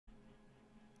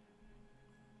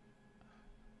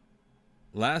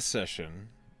Last session,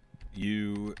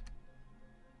 you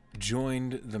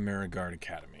joined the Marigard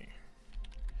Academy.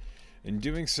 In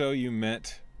doing so, you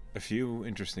met a few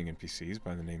interesting NPCs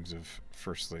by the names of,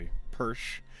 firstly,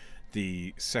 Persh,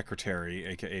 the secretary,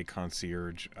 aka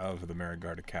concierge of the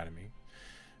Marigard Academy.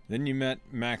 Then you met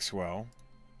Maxwell,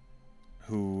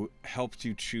 who helped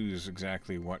you choose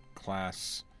exactly what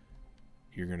class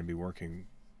you're going to be working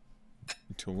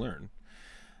to learn.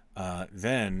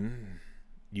 Then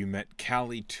you met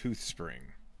Callie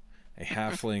Toothspring, a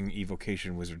halfling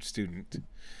evocation wizard student.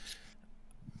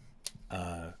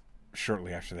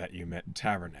 Shortly after that, you met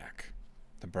Tabernac,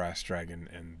 the brass dragon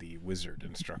and the wizard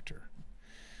instructor.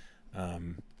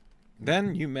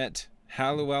 Then you met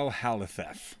Halliwell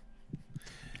Halitheth.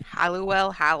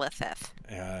 Halliwell Halitheth.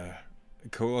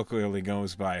 Colloquially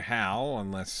goes by Hal,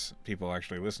 unless people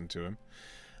actually listen to him,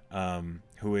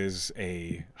 who is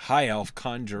a high elf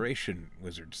conjuration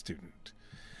wizard student.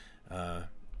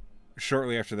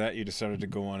 Shortly after that, you decided to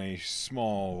go on a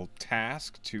small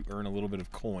task to earn a little bit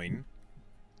of coin,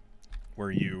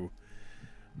 where you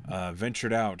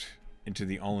ventured out into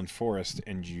the Allen Forest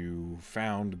and you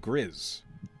found Grizz,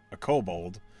 a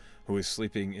kobold, who is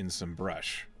sleeping in some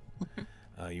brush.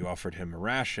 You offered him a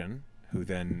ration, who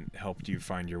then helped you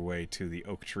find your way to the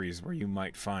oak trees where you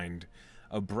might find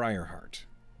a Briarheart,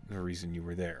 the reason you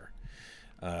were there.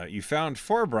 You found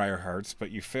 4 Briarhearts,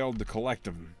 but you failed to collect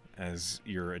them, as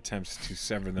your attempts to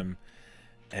sever them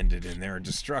ended in their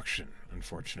destruction,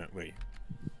 unfortunately.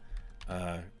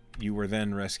 You were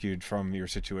then rescued from your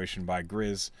situation by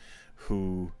Grizz,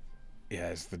 who,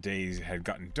 as the days had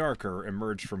gotten darker,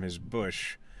 emerged from his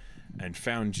bush and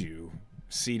found you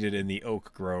seated in the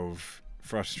oak grove,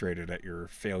 frustrated at your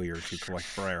failure to collect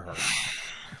Briarheart.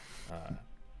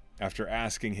 After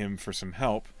asking him for some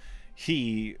help,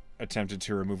 he attempted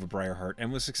to remove a Briarheart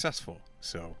and was successful.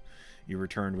 So you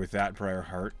returned with that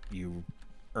Briarheart. You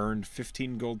earned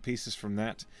 15 gold pieces from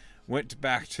that, went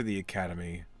back to the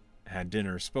academy, had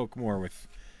dinner, spoke more with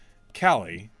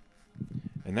Callie,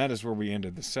 and that is where we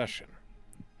ended the session.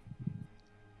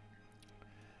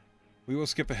 We will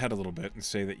skip ahead a little bit and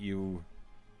say that you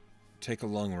take a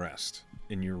long rest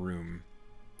in your room.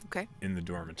 Okay. In the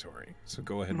dormitory. So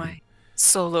go ahead. My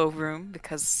solo room,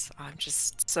 because I'm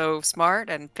just so smart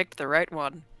and picked the right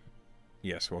one.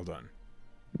 Yes, well done.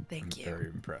 Thank you. Very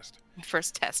impressed. My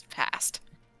first test passed.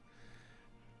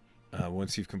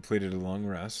 Once you've completed a long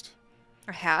rest.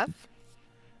 I have?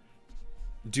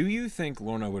 Do you think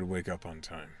Lorna would wake up on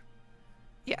time?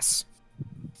 Yes.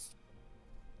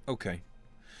 Okay.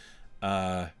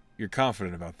 You're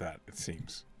confident about that, it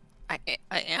seems. I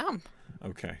am.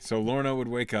 Okay, so Lorna would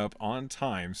wake up on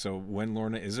time, so when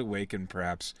Lorna is awake and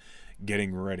perhaps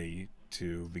getting ready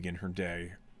to begin her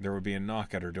day, there would be a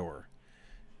knock at her door,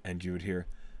 and you would hear,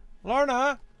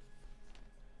 "Lorna!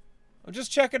 I'm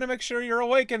just checking to make sure you're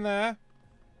awake in there."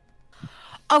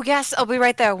 Oh, yes, I'll be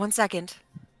right there. 1 second.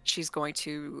 She's going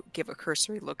to give a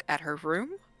cursory look at her room.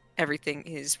 Everything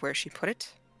is where she put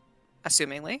it,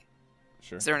 assumingly.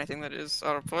 Sure. Is there anything that is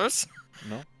out of place?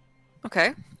 No.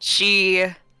 Okay. She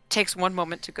takes 1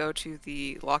 moment to go to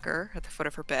the locker at the foot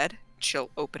of her bed. She'll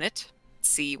open it,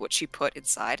 see what she put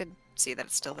inside, and see that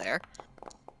it's still there.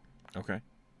 Okay.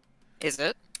 Is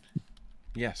it?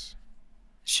 Yes.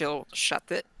 She'll shut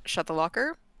the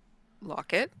locker,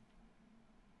 lock it,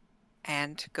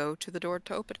 and go to the door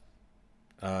to open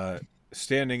it.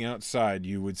 Standing outside,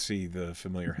 you would see the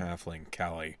familiar halfling,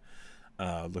 Callie,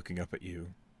 looking up at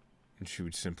you. And she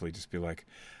would simply just be like,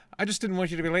 "I just didn't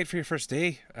want you to be late for your first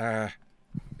day.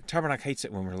 Tabernac hates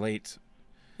it when we're late."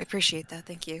 I appreciate that,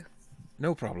 thank you.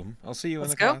 No problem. I'll see you in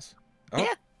Let's the go. class. Oh,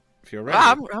 Yeah. if you're ready.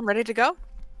 I'm ready to go.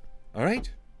 All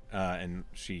right. And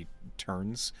she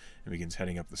turns and begins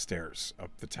heading up the stairs, up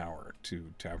the tower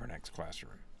to Tabernac's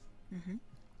classroom. Mm-hmm.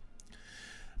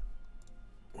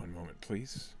 1 moment,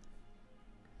 please.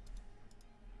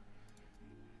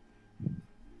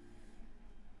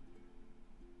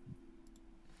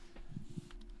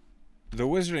 The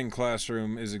wizarding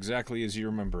classroom is exactly as you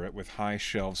remember it, with high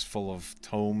shelves full of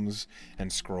tomes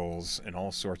and scrolls and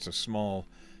all sorts of small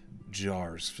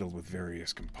jars filled with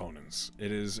various components.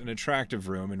 It is an attractive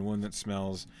room and one that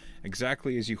smells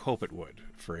exactly as you hope it would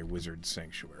for a wizard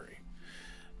sanctuary.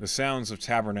 The sounds of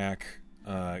Tabernac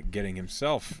getting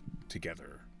himself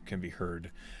together can be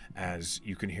heard, as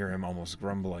you can hear him almost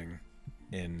grumbling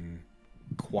in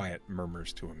quiet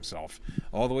murmurs to himself,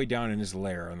 all the way down in his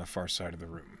lair on the far side of the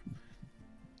room.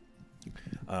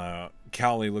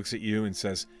 Cowley looks at you and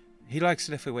says, "He likes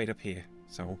it if we wait up here,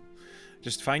 so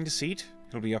just find a seat.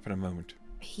 He'll be up in a moment."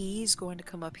 He's going to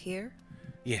come up here.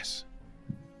 Yes.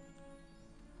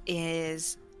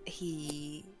 Is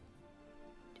he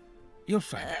You'll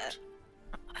find out.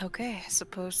 Okay, I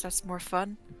suppose that's more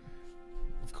fun.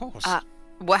 Of course.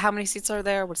 How many seats are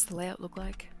there? What's the layout look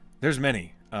like? There's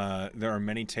many. There are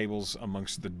many tables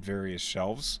amongst the various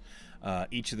shelves.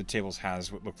 Each of the tables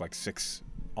has what look like 6,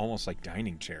 almost like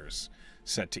dining chairs,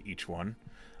 set to each one.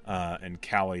 And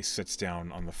Callie sits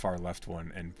down on the far left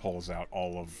one and pulls out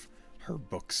all of her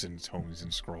books and tomes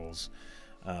and scrolls.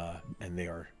 And they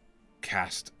are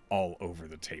cast all over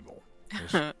the table.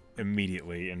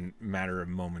 Immediately, in a matter of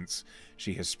moments,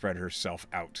 she has spread herself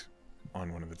out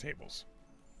on one of the tables.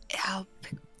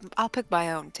 I'll pick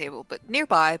my own table, but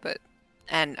nearby,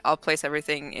 and I'll place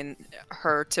everything in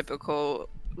her typical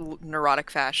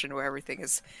neurotic fashion where everything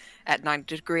is at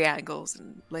 90-degree angles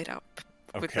and laid out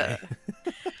Okay.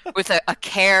 with a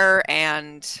care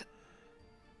and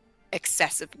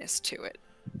excessiveness to it.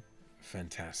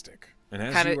 Fantastic. And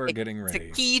as you are getting ready...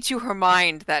 It's a key to her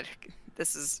mind that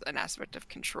this is an aspect of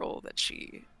control that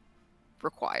she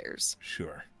requires.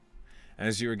 Sure.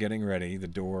 As you are getting ready, the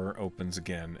door opens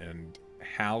again, and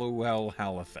Halliwell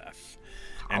Halatheth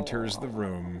enters the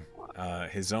room,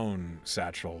 his own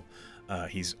satchel.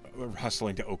 He's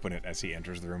hustling to open it as he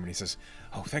enters the room, and he says,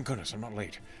 "Oh, thank goodness, I'm not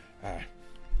late.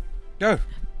 No,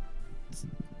 it's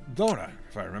Lorna,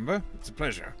 if I remember. It's a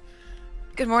pleasure."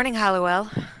 Good morning, Halliwell.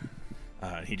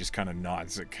 He just kind of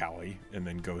nods at Callie and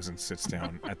then goes and sits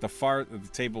down at the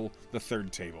table, the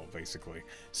third table, basically.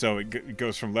 So it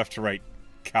goes from left to right,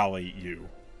 Callie, you,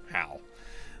 Hal.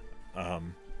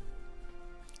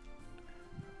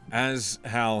 As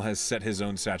Hal has set his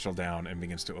own satchel down and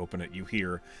begins to open it, you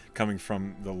hear, coming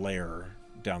from the lair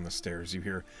down the stairs, you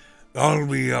hear, "I'll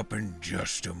be up in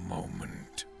just a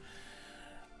moment."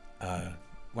 Why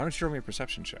don't you roll me a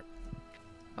perception check?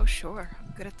 Oh, sure.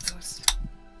 I'm good at those.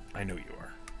 I know you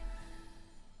are.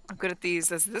 I'm good at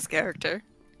these as this character.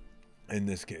 In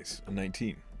this case, a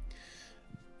 19.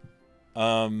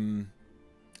 The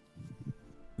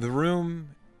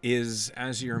room is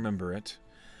as you remember it.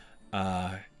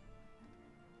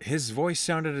 His voice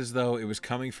sounded as though it was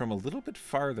coming from a little bit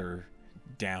farther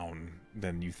down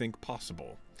than you think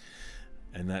possible.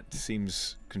 And that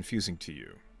seems confusing to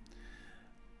you.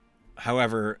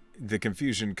 However, the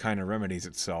confusion kind of remedies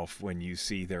itself when you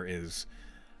see there is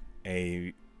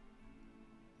a,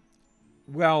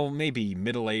 well, maybe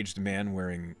middle-aged man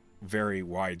wearing very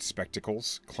wide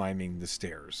spectacles climbing the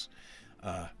stairs.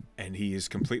 And he is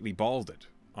completely balded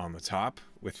on the top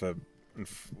with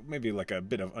maybe like a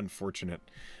bit of unfortunate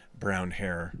brown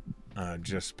hair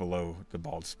just below the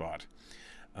bald spot.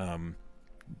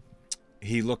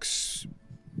 He looks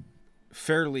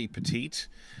fairly petite,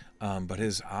 but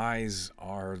his eyes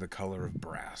are the color of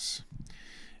brass.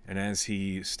 And as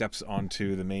he steps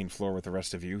onto the main floor with the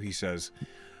rest of you, he says,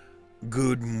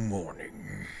 "Good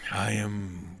morning. I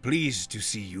am pleased to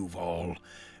see you've all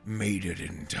made it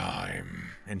in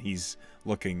time." And he's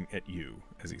looking at you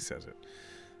as he says it.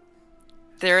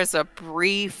 There is a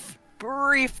brief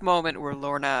moment where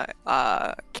Lorna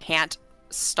can't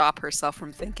stop herself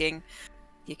from thinking,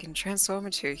 you can transform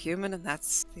into a human, and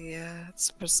that's the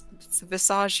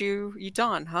visage you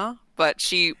don, huh? But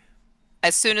she,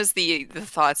 as soon as the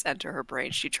thoughts enter her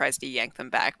brain, she tries to yank them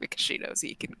back because she knows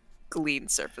he can glean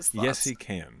surface thoughts. Yes, he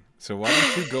can. So why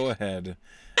don't you go ahead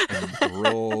and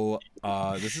roll...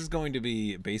 this is going to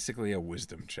be basically a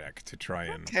wisdom check to try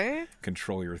and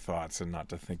control your thoughts and not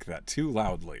to think that too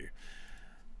loudly.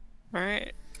 All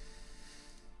right.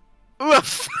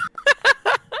 Oof.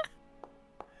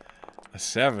 A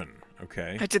 7.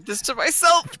 Okay. I did this to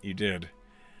myself. You did.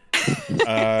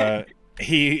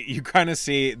 You kind of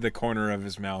see the corner of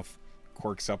his mouth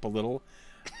quirks up a little.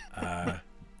 And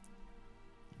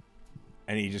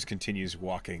he just continues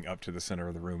walking up to the center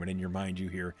of the room. And in your mind you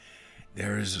hear,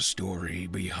 "There is a story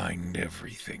behind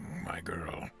everything, my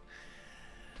girl."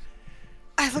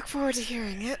 I look forward to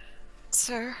hearing it,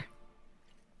 sir.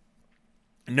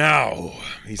 "Now,"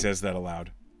 he says that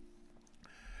aloud,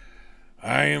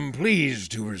 "I am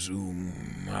pleased to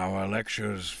resume our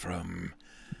lectures from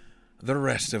the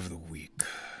rest of the week.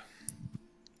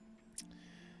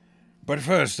 But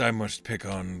first I must pick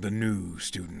on the new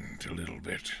student a little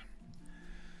bit.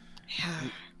 Yeah.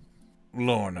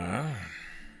 Lorna,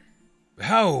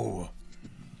 how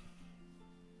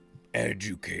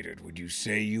educated would you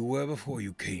say you were before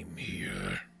you came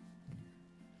here?"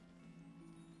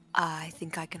 I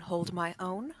think I can hold my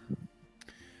own.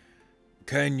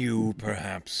 "Can you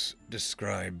perhaps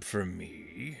describe for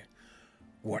me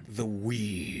what the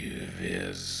weave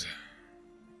is?"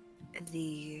 It's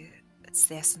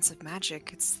the essence of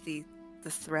magic. It's the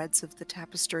threads of the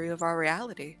tapestry of our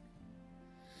reality.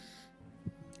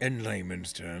 In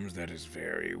layman's terms, that is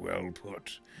very well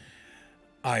put.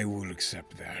 I will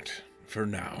accept that for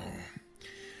now.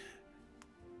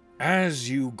 As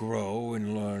you grow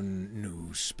and learn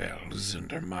new spells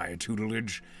under my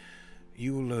tutelage,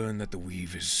 you will learn that the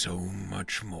weave is so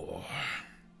much more.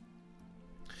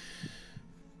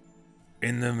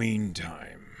 In the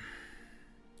meantime,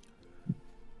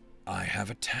 I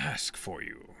have a task for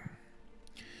you.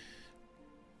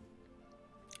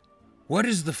 What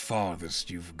is the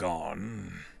farthest you've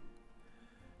gone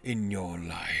in your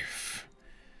life?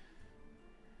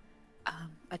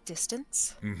 A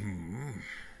distance? Mm-hmm.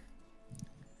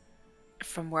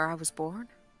 From where I was born?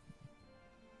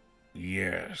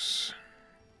 Yes.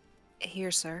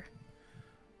 Here, sir.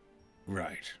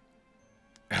 Right.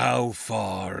 How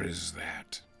far is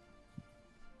that?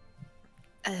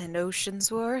 An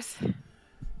ocean's worth?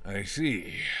 I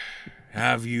see.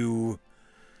 Have you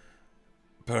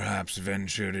perhaps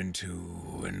ventured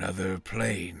into another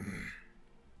plane?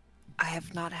 I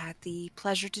have not had the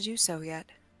pleasure to do so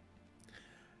yet.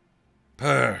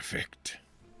 Perfect.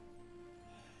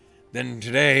 Then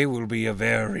today will be a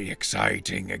very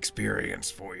exciting experience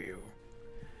for you.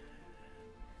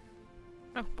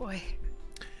 Oh boy.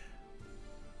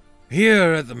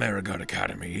 Here at the Marigot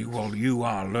Academy, while you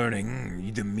are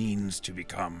learning the means to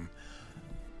become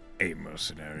a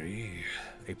mercenary,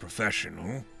 a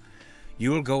professional,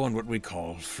 you will go on what we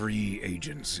call free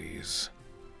agencies.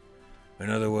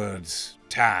 In other words,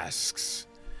 tasks,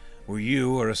 where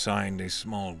you are assigned a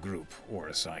small group, or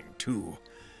assigned to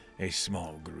a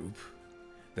small group,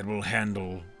 that will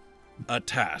handle a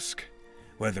task,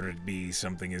 whether it be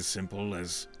something as simple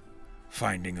as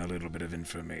finding a little bit of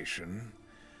information,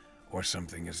 or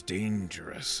something as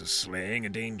dangerous as slaying a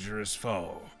dangerous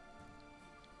foe.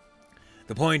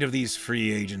 The point of these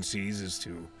free agencies is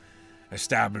to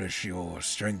establish your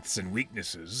strengths and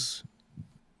weaknesses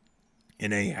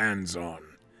in a hands-on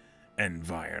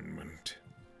environment.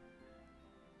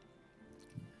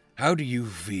 How do you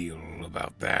feel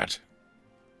about that?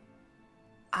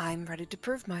 I'm ready to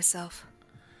prove myself.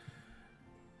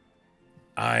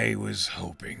 I was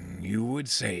hoping you would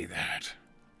say that.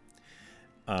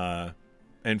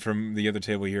 And from the other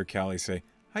table you hear Callie say,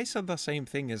 I said the same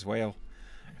thing as well.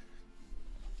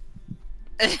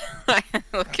 I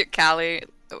look at Callie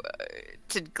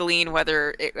to glean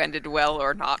whether it ended well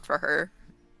or not for her.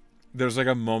 There's like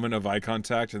a moment of eye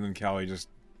contact, and then Callie just...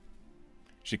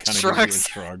 She kind of gives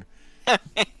you a shrug.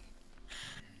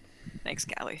 Thanks,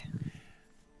 Callie.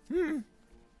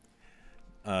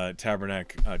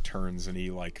 Tabernac turns and he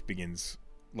like begins,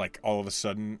 like all of a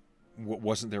sudden what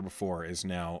wasn't there before is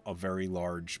now a very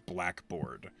large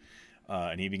blackboard,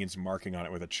 and he begins marking on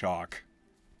it with a chalk.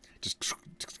 Just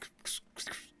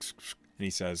and he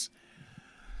says,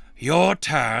 your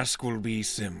task will be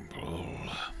simple.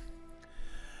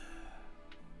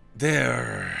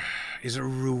 There is a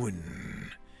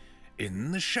ruin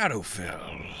in the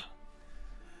Shadowfell.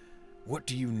 What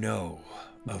do you know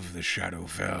of the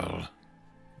Shadowfell?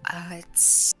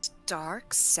 It's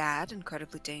dark, sad,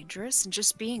 incredibly dangerous, and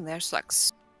just being there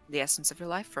sucks the essence of your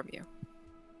life from you.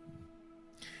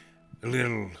 A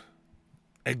little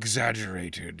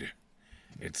exaggerated,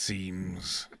 it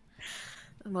seems.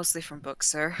 Mostly from books,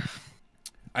 sir.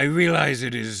 I realize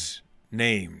it is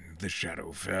named the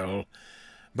Shadowfell,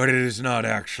 but it is not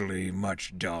actually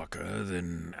much darker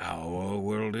than our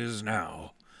world is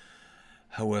now.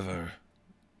 However,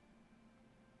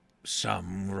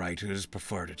 some writers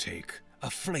prefer to take a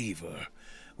flavor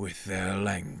with their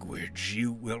language.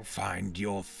 You will find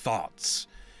your thoughts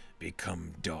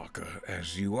become darker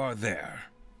as you are there.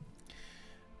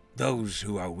 Those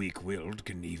who are weak-willed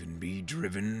can even be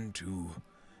driven to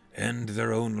end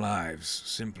their own lives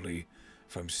simply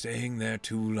from staying there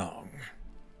too long.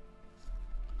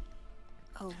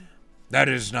 Oh. That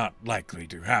is not likely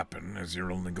to happen, as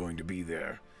you're only going to be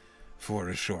there for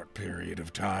a short period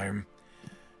of time.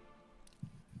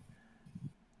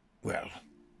 Well,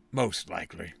 most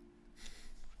likely.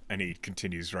 And he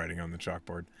continues writing on the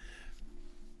chalkboard.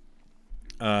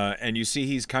 And you see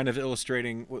he's kind of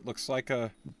illustrating what looks like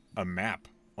a map,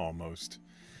 almost.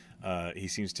 He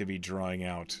seems to be drawing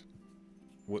out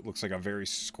what looks like a very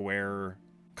square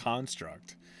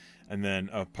construct. And then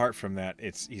apart from that,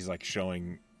 he's like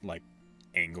showing like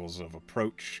angles of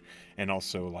approach and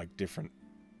also like different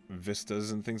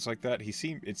vistas and things like that.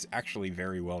 It's actually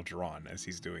very well drawn as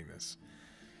he's doing this.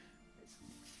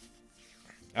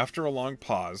 After a long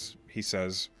pause, he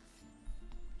says,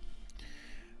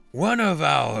 one of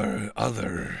our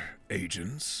other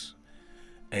agents,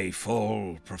 a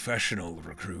full professional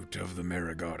recruit of the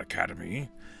Marigot Academy,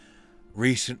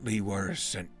 recently were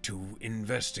sent to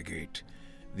investigate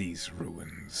these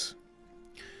ruins.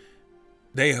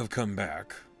 They have come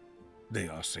back. They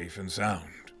are safe and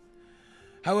sound.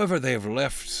 However, they have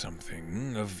left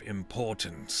something of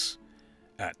importance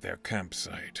at their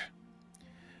campsite.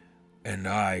 And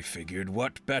I figured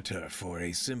what better for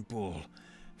a simple,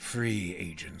 free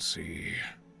agency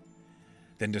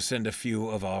than to send a few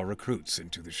of our recruits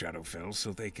into the Shadowfell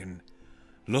so they can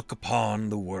look upon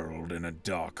the world in a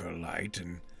darker light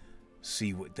and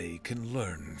see what they can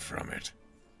learn from it.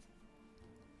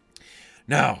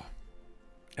 Now,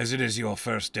 as it is your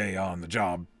first day on the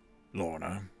job,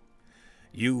 Lorna,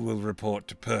 you will report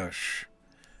to Persh,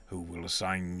 who will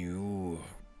assign you...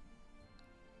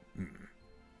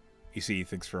 You see, he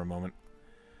thinks for a moment.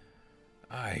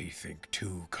 I think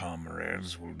 2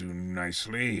 comrades will do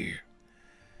nicely.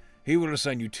 He will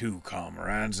assign you 2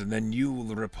 comrades, and then you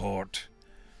will report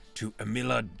to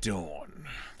Amila Dawn,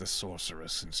 the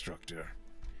sorceress instructor,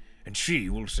 and she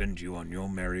will send you on your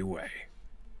merry way.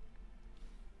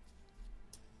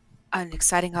 An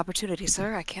exciting opportunity,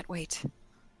 sir. I can't wait.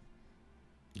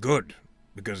 Good,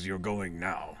 because you're going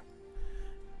now.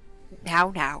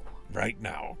 Now. Right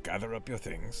now. Gather up your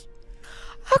things.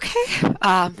 Okay.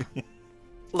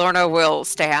 Lorna will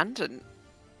stand and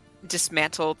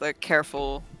dismantle the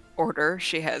careful order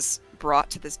she has brought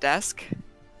to this desk,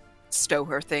 stow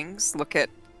her things, look at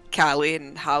Callie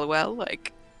and Halliwell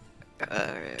like...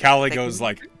 Callie goes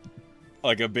like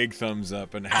a big thumbs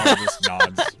up, and Hal just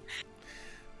nods.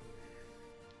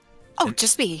 Oh,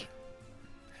 just me.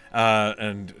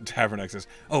 And Tabernacle says,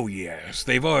 oh yes,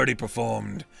 they've already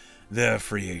performed their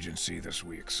free agency this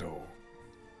week, so...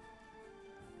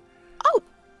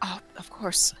 Oh, of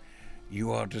course.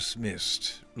 You are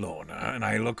dismissed, Lorna, and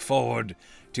I look forward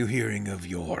to hearing of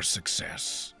your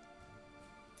success.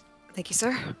 Thank you,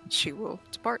 sir. She will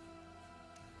depart.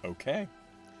 Okay.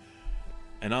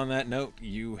 And on that note,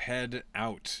 you head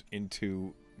out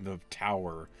into the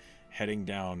tower, heading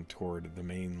down toward the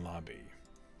main lobby.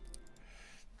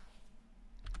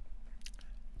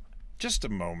 Just a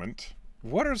moment.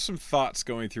 What are some thoughts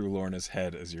going through Lorna's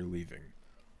head as you're leaving?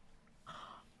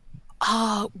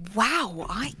 Wow.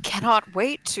 I cannot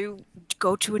wait to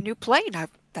go to a new plane.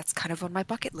 That's kind of on my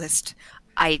bucket list.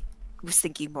 I was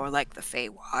thinking more like the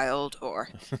Feywild or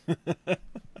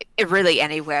really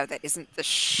anywhere that isn't the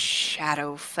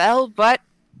Shadowfell, but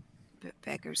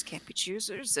beggars can't be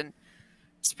choosers, and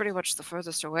it's pretty much the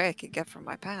furthest away I could get from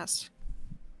my past.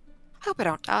 I hope I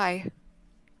don't die.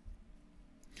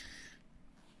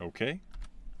 Okay.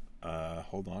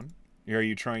 Hold on. Are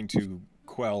you trying to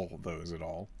quell those at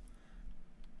all?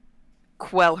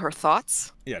 Quell her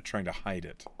thoughts? Yeah, trying to hide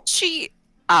it. She,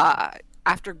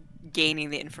 after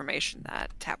gaining the information that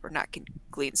Tabernacle can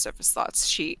glean surface thoughts,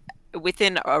 she,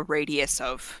 within a radius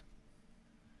of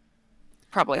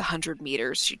probably 100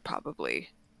 meters, she'd probably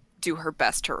do her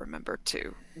best to remember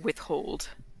to withhold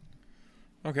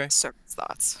surface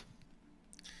thoughts.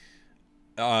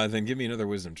 Then give me another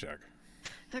wisdom check.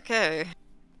 Okay.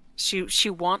 She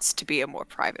wants to be a more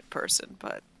private person,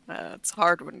 but it's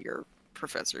hard when your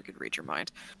professor can read your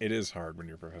mind. It is hard when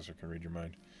your professor can read your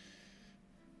mind.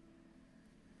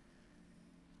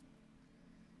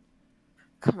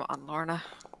 Come on, Lorna.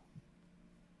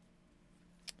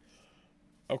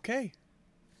 Okay.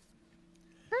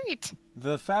 Great.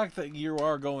 The fact that you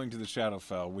are going to the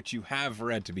Shadowfell, which you have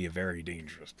read to be a very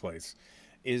dangerous place,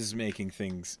 is making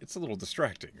things... It's a little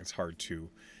distracting. It's hard to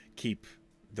keep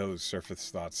those surface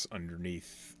thoughts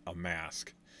underneath a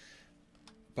mask.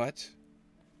 But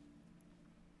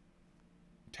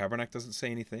Tabernacle doesn't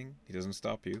say anything. He doesn't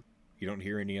stop you. You don't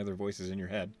hear any other voices in your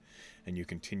head. And you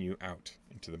continue out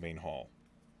into the main hall.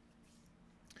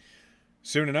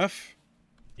 Soon enough,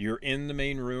 you're in the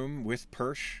main room with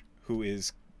Persh, who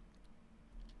is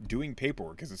doing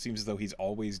paperwork, as it seems as though he's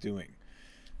always doing.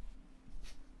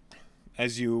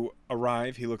 As you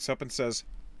arrive, he looks up and says,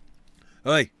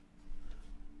 "Hey.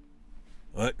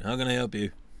 What? How can I help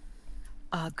you?"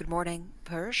 Good morning,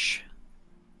 Persh.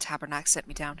 Tabernacle sent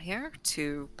me down here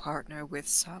to partner with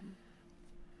some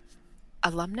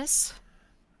alumnus.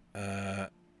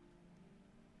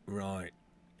 Right.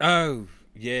 Oh,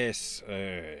 yes.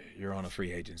 You're on a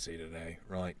free agency today.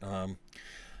 Right.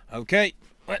 Okay.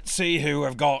 Let's see who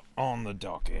I've got on the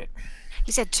docket.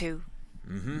 He said 2.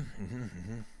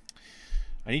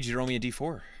 I need you to roll me a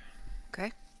d4.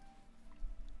 Okay.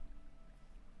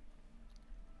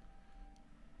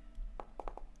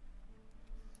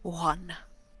 1.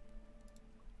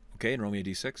 Okay, and roll me a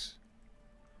d6.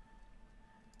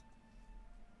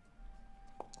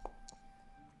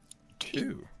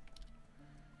 2.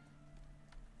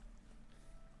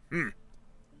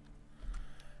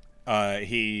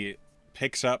 He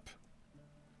picks up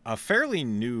a fairly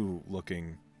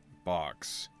new-looking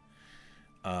box.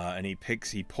 And he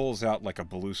pulls out like a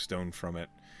blue stone from it.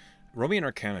 Roll me an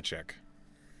Arcana check.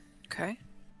 Okay.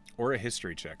 Or a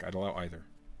history check. I'd allow either.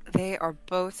 They are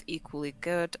both equally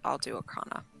good. I'll do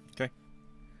Arcana. Okay.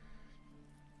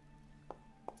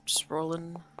 Just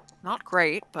rolling. Not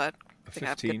great, but I think I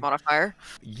have a 15. good modifier.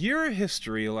 Your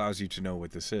history allows you to know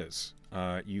what this is.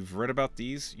 You've read about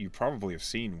these. You probably have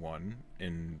seen one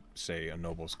in, say, a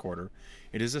noble's quarter.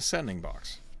 It is a sending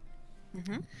box.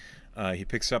 Mm-hmm. He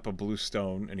picks up a blue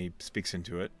stone and he speaks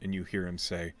into it, and you hear him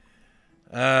say,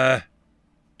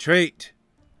 Treat.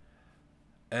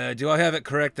 Do I have it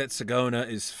correct that Sagona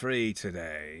is free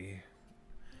today?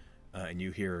 And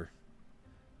you hear,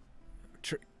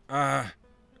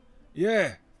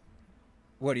 yeah.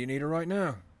 What, do you need her right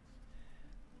now?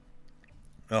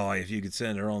 Oh, if you could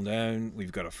send her on down,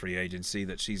 we've got a free agency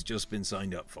that she's just been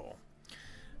signed up for.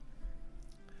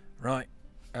 Right,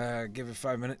 give her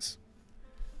 5 minutes.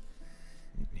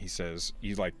 He says,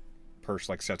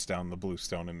 Persh sets down the blue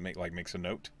stone and makes a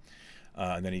note.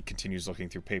 And then he continues looking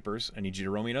through papers. I need you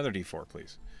to roll me another d4,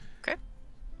 please. Okay.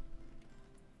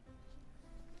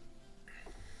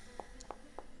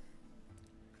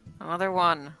 Another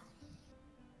one.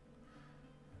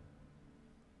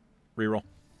 Reroll.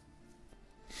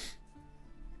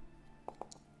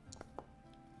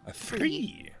 A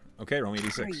 3. Okay, roll me a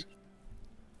d6. 3.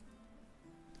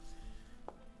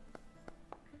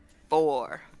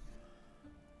 4.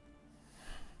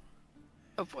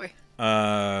 Oh boy.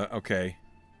 Okay.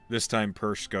 This time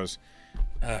Persh goes,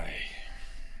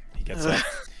 he gets up.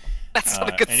 That's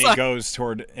not a good and sign. he goes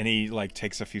toward, and he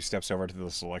takes a few steps over to the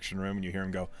selection room, and you hear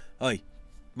him go, "Hey,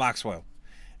 Maxwell,"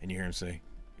 and you hear him say,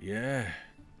 "Yeah,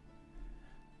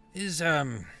 is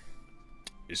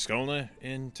Skolna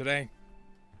in today?"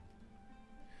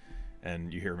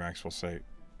 And you hear Maxwell say,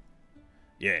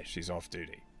 "Yeah, she's off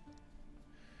duty.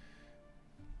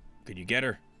 Could you get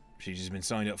her? She's just been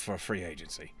signed up for a free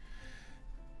agency."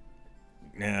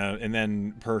 And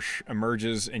then Persh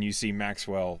emerges, and you see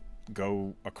Maxwell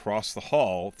go across the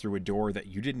hall through a door that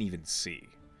you didn't even see.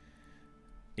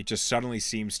 It just suddenly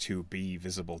seems to be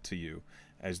visible to you,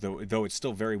 as though it's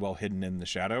still very well hidden in the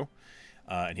shadow.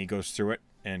 And he goes through it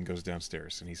and goes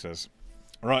downstairs, and he says,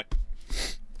 "All right,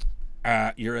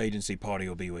 your agency party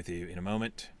will be with you in a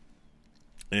moment."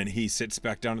 And he sits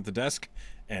back down at the desk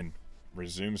and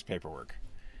resumes paperwork.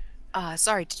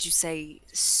 Sorry, did you say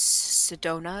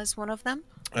Sedona is one of them?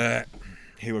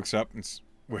 He looks up and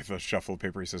with a shuffle of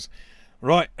paper, he says,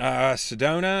 "Right,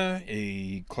 Sedona,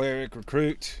 a cleric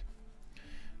recruit,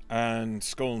 and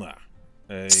Skolna,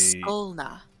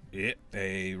 Skolna. Yeah,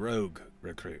 a rogue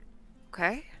recruit."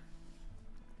 Okay.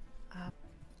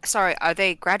 Sorry, are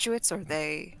they graduates or are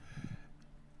they...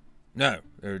 No,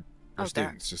 they're Oh,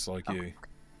 students, just like you. Okay.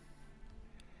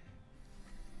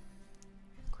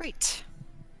 Great.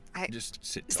 Just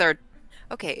sit Is down. there...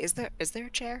 Okay, is there a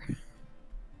chair?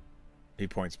 He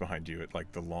points behind you at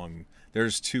the long...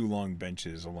 There's 2 long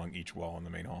benches along each wall in the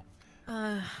main hall.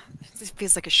 This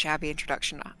feels like a shabby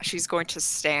introduction. She's going to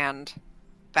stand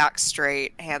back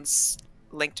straight, hands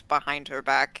linked behind her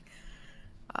back.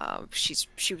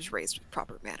 She was raised with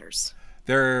proper manners.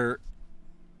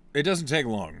 It doesn't take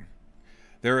long.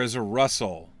 There is a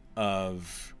rustle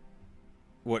of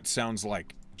what sounds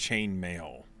like chain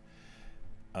mail.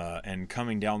 And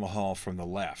coming down the hall from the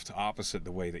left, opposite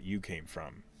the way that you came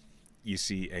from, you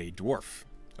see a dwarf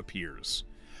appears.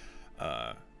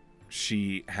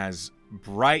 She has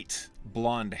bright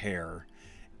blonde hair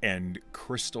and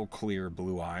crystal clear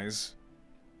blue eyes,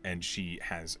 and she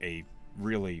has a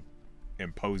really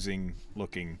imposing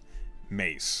looking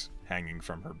mace hanging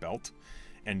from her belt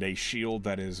and a shield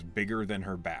that is bigger than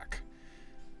her back.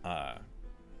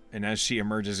 And as she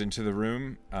emerges into the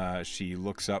room, she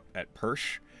looks up at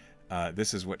Persh.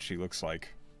 This is what she looks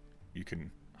like. You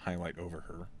can highlight over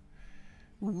her.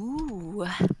 Ooh.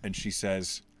 And she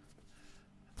says,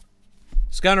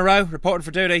 "Scanner row, reporting for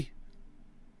duty."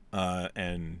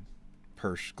 And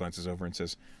Persh glances over and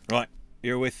says, "Right,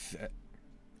 you're with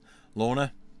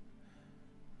Lorna?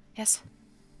 Yes.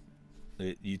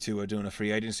 You two are doing a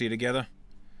free agency together?"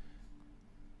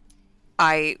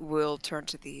 I will turn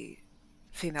to the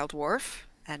female dwarf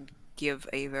and give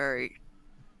a very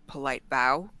polite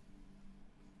bow.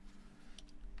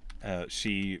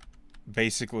 She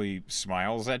basically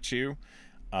smiles at you,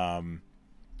 and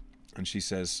she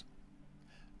says,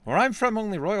 "Where I'm from,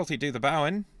 only royalty do the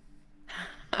bowing."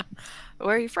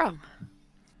 Where are you from?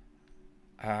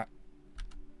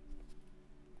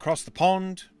 Across the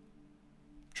pond,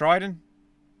 Trident.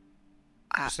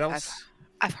 I've Yourselves?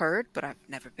 heard, but I've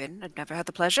never been. I've never had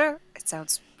the pleasure. It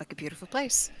sounds like a beautiful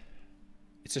place.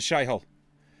 It's a shy hole.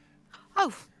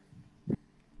 Oh,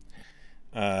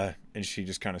 And she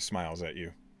just kind of smiles at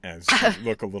you as you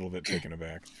look a little bit taken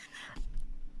aback.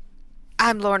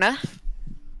 I'm Lorna.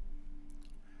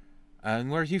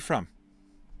 And where are you from?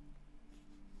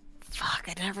 Fuck,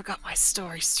 I never got my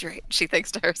story straight. She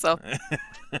thinks to herself.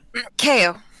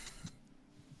 KO.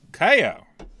 KO.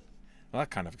 Well,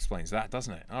 that kind of explains that,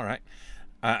 doesn't it? All right.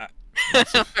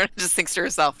 Just thinks to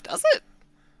herself, does it?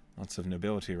 Lots of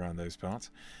nobility around those parts.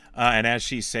 And as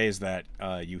she says that,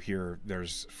 you hear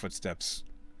there's footsteps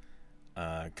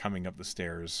coming up the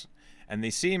stairs. And they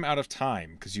seem out of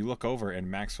time, because you look over and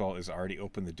Maxwell has already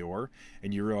opened the door,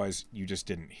 and you realize you just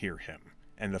didn't hear him.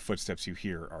 And the footsteps you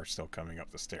hear are still coming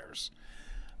up the stairs.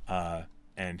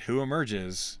 And who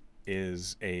emerges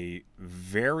is a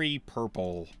very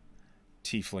purple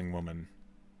tiefling woman.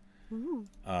 Ooh.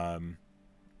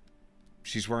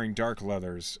 She's wearing dark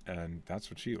leathers, and that's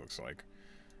what she looks like.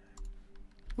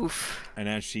 Oof. And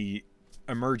as she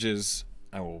emerges,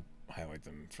 I will highlight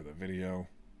them for the video.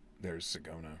 There's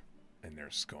Sigona, and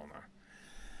there's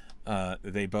Skolna.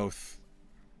 They both...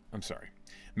 I'm sorry.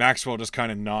 Maxwell just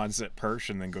kind of nods at Persh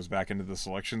and then goes back into the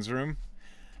selections room.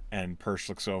 And Persh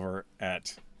looks over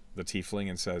at the tiefling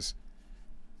and says,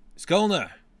 Skolna!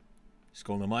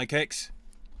 Skolna my cakes?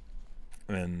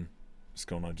 And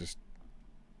Skolna just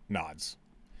nods.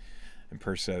 And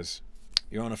Persh says,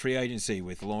 you're on a free agency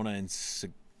with Lorna and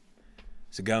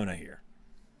Sigona here.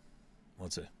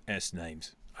 What's a S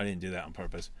names? I didn't do that on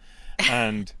purpose.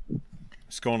 And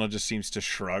Skolna just seems to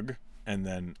shrug and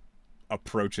then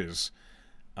approaches.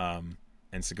 And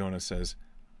Sigona says,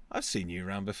 I've seen you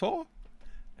around before.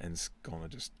 And Skolna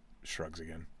just shrugs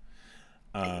again.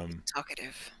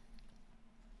 Talkative.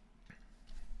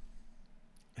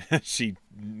 She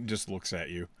just looks at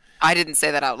you. I didn't say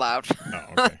that out loud. Oh,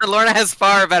 okay. Lorna has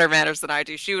far better manners than I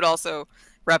do. She would also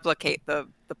replicate the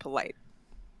polite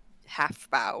half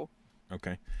bow.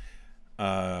 Okay.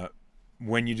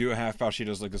 When you do a half bow, she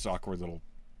does like this awkward little...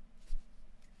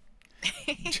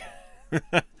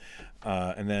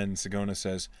 and then Sigona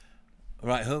says,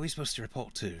 right, who are we supposed to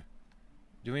report to?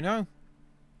 Do we know?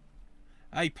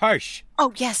 Hey, Persh.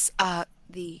 Oh, yes,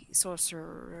 the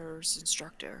sorcerer's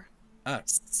instructor. Oh.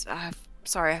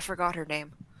 Sorry, I forgot her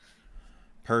name.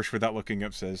 Persh, without looking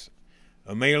up, says,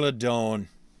 Amila Dawn.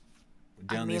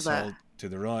 Down this Amila. hall to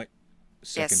the right.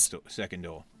 Second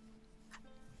door.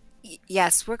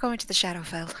 Yes, we're going to the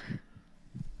Shadowfell.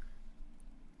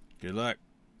 Good luck.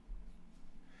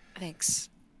 Thanks.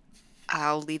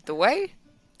 I'll lead the way.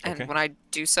 And Okay. when I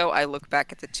do so, I look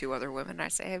back at the two other women and I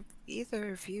say, have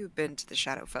either of you been to the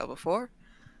Shadowfell before?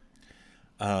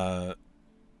 Skolin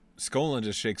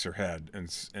just shakes her head, and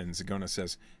Sigona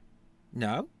says,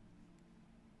 no.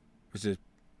 Is it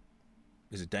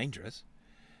dangerous?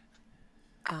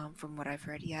 From what I've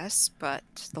heard, yes, but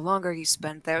the longer you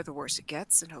spend there, the worse it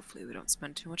gets, and hopefully we don't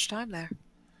spend too much time there.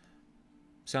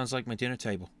 Sounds like my dinner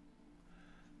table.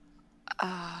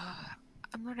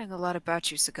 I'm learning a lot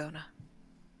about you, Sigona.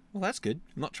 Well, that's good.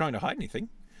 I'm not trying to hide anything.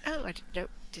 Oh, I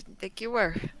didn't think you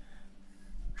were.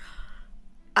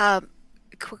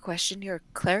 Quick question. You're a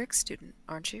cleric student,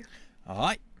 aren't you? All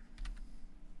right.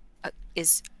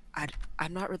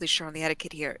 I'm not really sure on the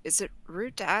etiquette here. Is it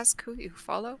rude to ask who you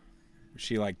follow?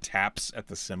 She, like, taps at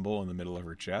the symbol in the middle of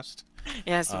her chest.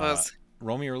 Yeah, I suppose.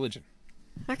 Roll me a religion.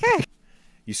 Okay.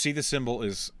 You see the symbol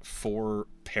is 4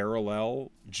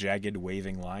 parallel, jagged,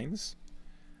 waving lines.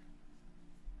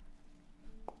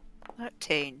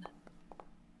 13.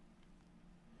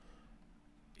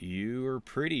 You are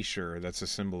pretty sure that's a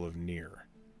symbol of Nier,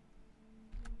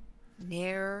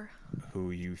 Near. who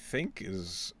you think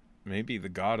is maybe the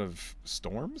god of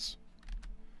storms?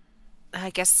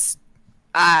 I guess.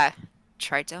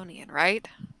 Tritonian, right?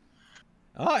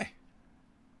 Aye.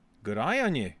 Good eye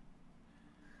on you.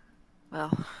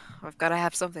 Well, I've got to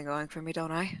have something going for me,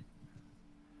 don't I?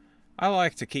 I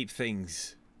like to keep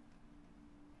things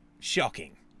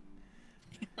shocking.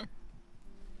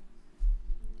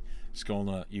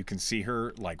 Skolna, you can see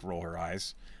her, like, roll her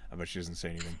eyes, but she doesn't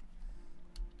say anything.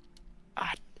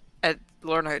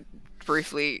 Lorna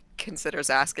briefly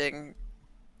considers asking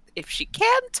if she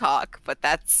can talk, but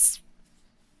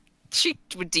she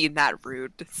would deem that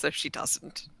rude, so she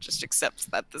doesn't. Just accepts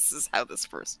that this is how this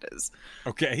person is.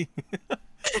 Okay.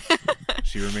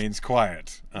 She remains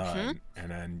quiet, and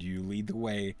then you lead the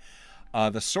way.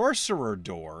 The sorcerer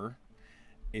door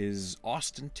is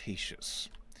ostentatious.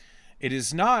 It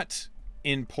is not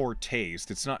in poor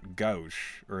taste. It's not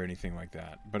gauche or anything like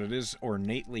that, but it is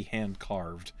ornately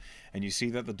hand-carved, and you see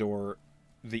that the door,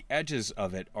 the edges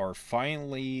of it are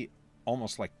finely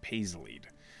almost like paisleed,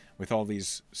 with all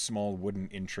these small wooden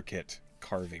intricate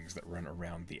carvings that run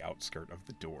around the outskirt of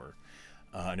the door.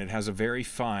 And it has a very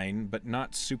fine, but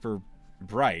not super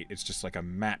bright, it's just like a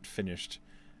matte finished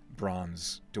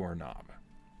bronze doorknob.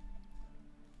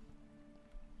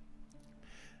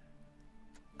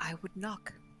 I would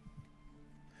knock.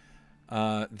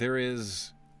 There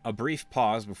is a brief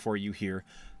pause before you hear,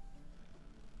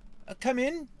 come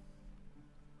in.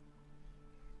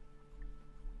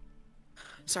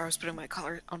 Sorry, I was putting my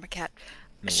collar on my cat.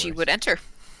 No She worries. would enter.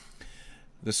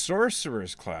 The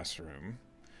sorcerer's classroom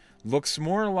looks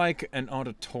more like an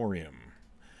auditorium.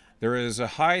 There is a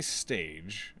high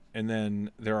stage, and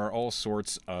then there are all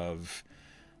sorts of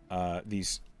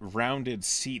these rounded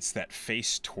seats that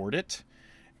face toward it.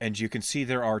 And you can see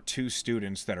there are 2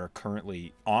 students that are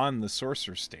currently on the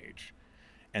sorcerer stage,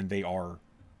 and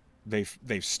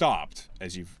they've stopped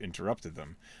as you've interrupted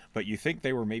them. But you think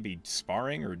they were maybe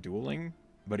sparring or dueling,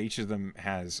 but each of them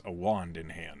has a wand in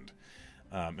hand,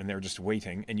 and they're just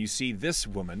waiting. And you see this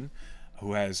woman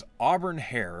who has auburn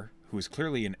hair, who is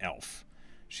clearly an elf.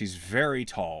 She's very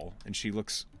tall, and she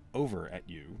looks over at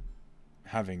you,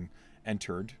 having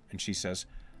entered, and she says,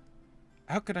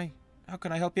 "How can I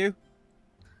help you?"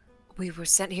 We were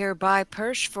sent here by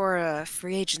Persh for a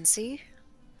free agency.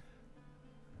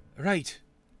 Right.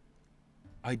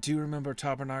 I do remember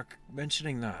Tabernacle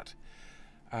mentioning that.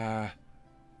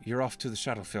 You're off to the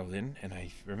Shadowfell Inn, and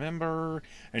I remember...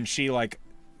 And she, like,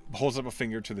 holds up a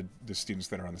finger to the students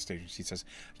that are on the stage, and she says,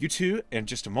 "You two, in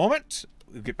just a moment,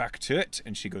 we'll get back to it."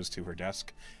 And she goes to her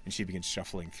desk, and she begins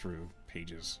shuffling through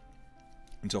pages.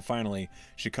 Until finally,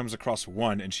 she comes across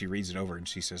one, and she reads it over, and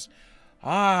she says,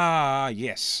 "Ah,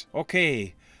 yes.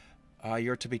 Okay.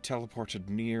 You're to be teleported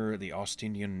near the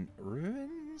Austinian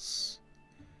ruins?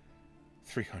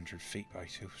 300 feet by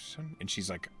 2,000." And she's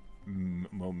like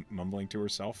mumbling to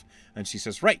herself. And she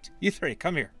says, "Right, you 3,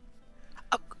 come here."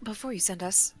 Oh, before you send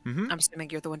us, I'm assuming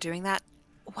you're the one doing that.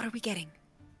 What are we getting?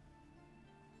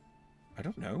 I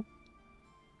don't know.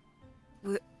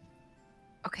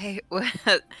 Okay, we're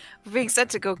being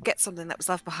sent to go get something that was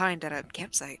left behind at a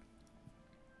campsite.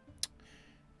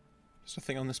 There's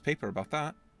nothing on this paper about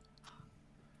that.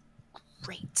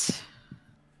 Great.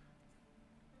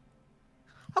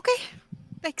 Okay,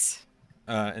 thanks.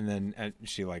 And then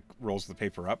she, like, rolls the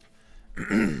paper up.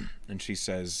 And she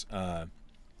says,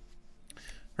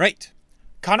 "Right.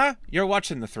 Kana, you're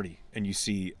watching the 3." And you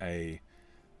see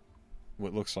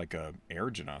what looks like a air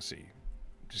genasi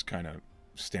just kind of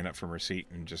stand up from her seat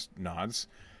and just nods.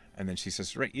 And then she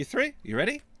says, "Right, you 3, you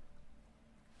ready?"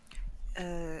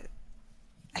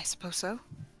 I suppose so.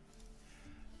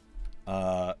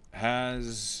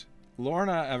 Has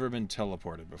Lorna ever been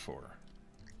teleported before?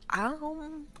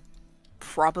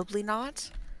 Probably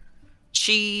not.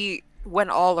 She went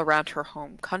all around her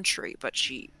home country, but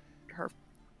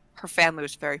her family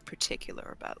was very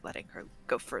particular about letting her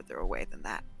go further away than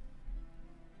that.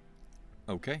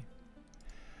 Okay.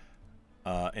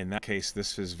 In that case,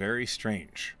 this is very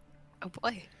strange. Oh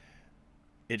boy.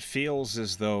 It feels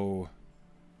as though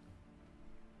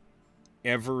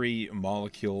every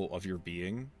molecule of your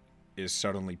being is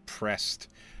suddenly pressed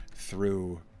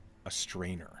through a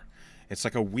strainer. It's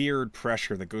like a weird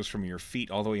pressure that goes from your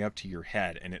feet all the way up to your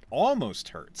head, and it almost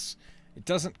hurts. It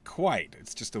doesn't quite.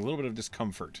 It's just a little bit of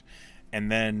discomfort.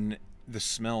 And then the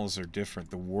smells are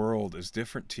different. The world is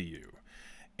different to you.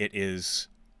 It is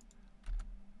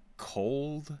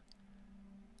cold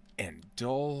and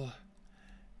dull,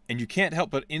 and you can't help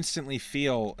but instantly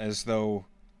feel as though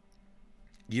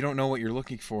you don't know what you're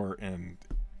looking for, and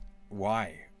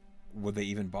why would they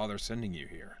even bother sending you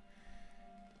here?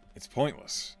 It's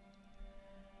pointless.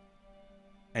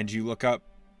 And you look up,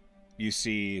 you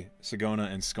see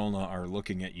Sigona and Skolna are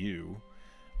looking at you,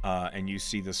 and you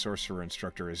see the sorcerer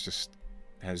instructor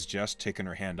has just taken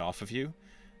her hand off of you,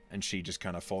 and she just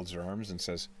kind of folds her arms and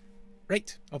says,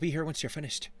 "Right, I'll be here once you're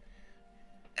finished."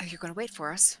 Oh, you're going to wait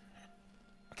for us?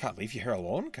 I can't leave you here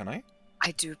alone, can I?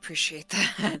 I do appreciate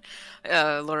that.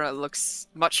 Laura looks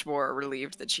much more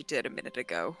relieved than she did a minute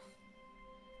ago.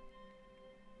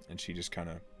 And she just kind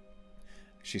of...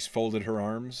 She's folded her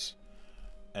arms,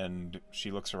 and she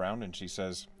looks around and she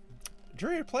says,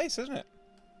 "Dreary place, isn't it?"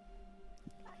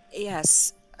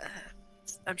 Yes.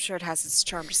 I'm sure it has its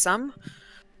charm to some.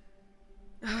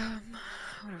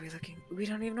 What are we looking... We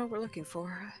don't even know what we're looking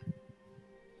for.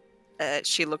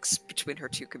 She looks between her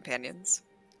 2 companions.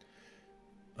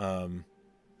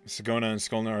 Sigona and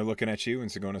Skolna are looking at you, and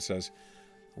Sigona says,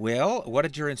 "Well, what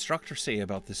did your instructor say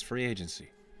about this free agency?"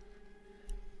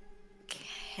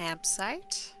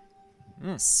 Campsite?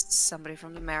 Somebody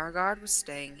from the Marigard was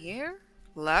staying here,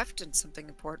 left, and something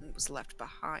important was left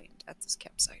behind at this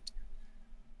campsite.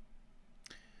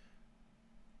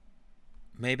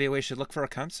 Maybe we should look for a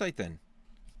campsite then.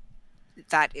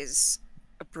 That is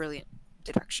a brilliant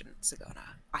deduction, Zagona.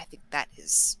 I think that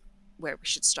is where we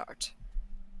should start.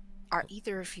 Are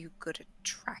either of you good at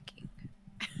tracking?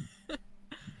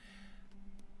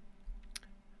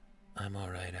 I'm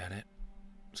alright at it,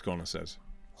 Skolna says.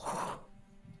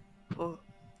 Oh.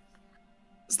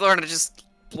 Lorna just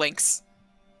blinks.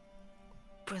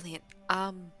 Brilliant.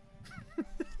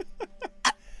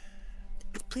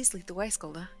 Please lead the way,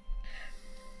 Skolna.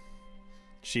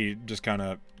 She just kind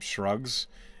of shrugs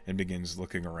and begins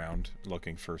looking around,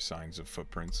 looking for signs of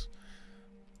footprints.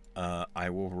 I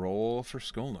will roll for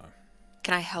Skolna.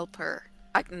 Can I help her?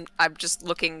 I'm just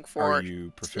looking for. Are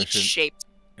you proficient shape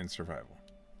in survival?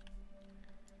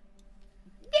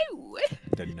 No.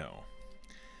 Then no.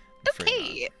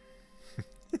 Okay.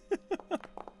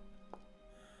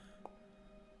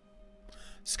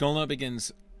 Skolna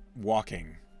begins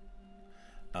walking,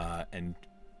 and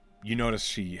you notice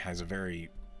she has a very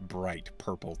bright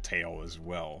purple tail as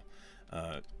well.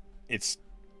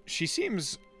 She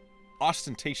seems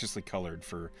ostentatiously colored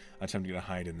for attempting to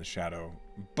hide in the shadow,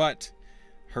 but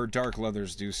her dark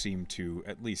leathers do seem to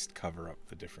at least cover up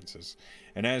the differences.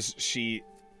 And as she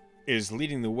is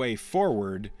leading the way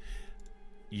forward,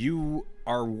 you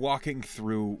are walking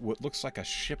through what looks like a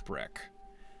shipwreck,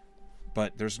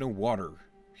 but there's no water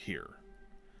here.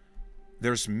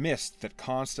 There's mist that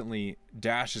constantly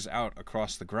dashes out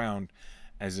across the ground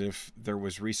as if there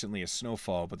was recently a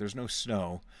snowfall, but there's no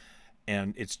snow,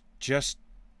 and it's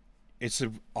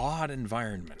an odd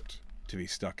environment to be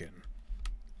stuck in.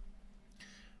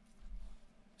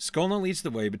 Skolna leads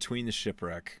the way between the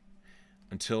shipwreck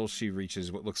until she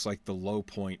reaches what looks like the low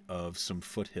point of some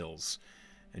foothills,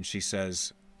 and she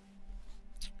says,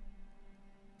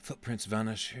 "Footprints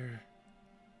vanish here."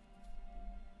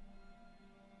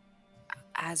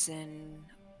 As in,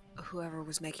 whoever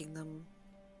was making them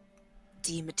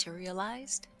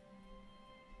dematerialized?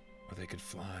 Or they could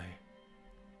fly.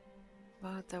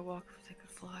 But they walk, they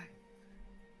could fly.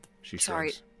 She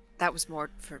Sorry, shrugs. that was more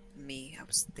for me. I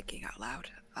was thinking out loud.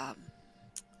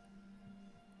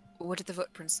 What did the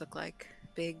footprints look like?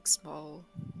 Big, small,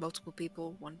 multiple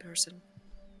people, one person?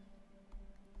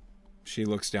 She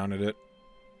looks down at it,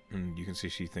 and you can see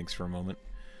she thinks for a moment.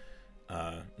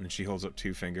 And she holds up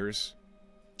 2 fingers.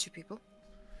 2 people?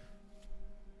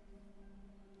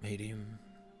 Medium.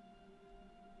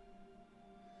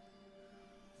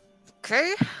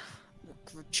 Okay.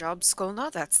 Good job,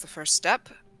 Skolna. That's the first step.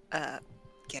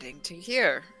 Getting to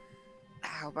here.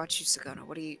 How about you, Sagona?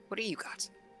 What do you got?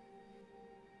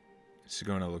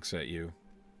 Sagona looks at you,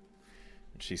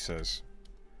 and she says,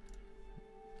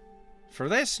 "For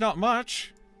this, not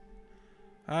much.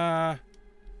 I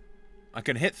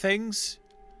can hit things.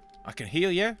 I can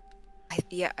heal you."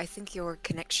 I think your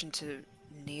connection to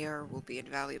Nier will be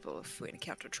invaluable if we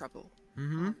encounter trouble.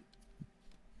 Mm-hmm.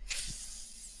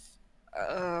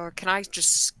 Can I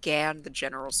just scan the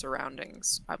general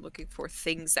surroundings? I'm looking for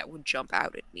things that would jump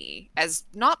out at me as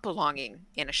not belonging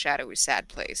in a shadowy, sad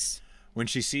place. When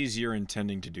she sees you're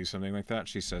intending to do something like that,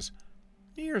 she says,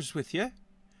 "Nier's with you."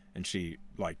 And she,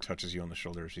 touches you on the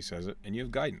shoulder as she says it, and you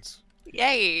have guidance.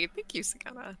 Yay! Thank you,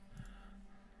 Sagana.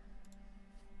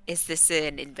 Is this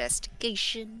an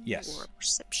investigation? Yes. Or a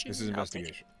perception? This is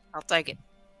investigation. I'll take it.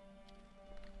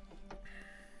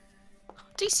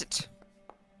 Decent.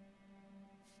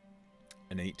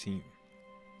 An 18.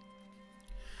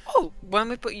 Oh, when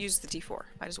we use the D4,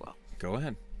 might as well. Go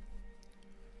ahead.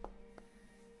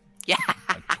 Yeah.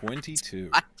 A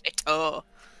 22. Oh.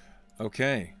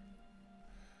 Okay.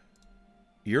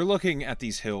 You're looking at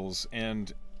these hills,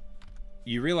 and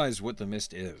you realize what the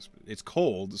mist is. It's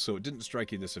cold, so it didn't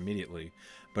strike you this immediately,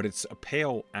 but it's a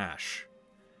pale ash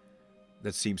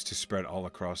that seems to spread all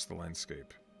across the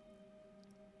landscape.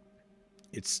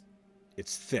 It's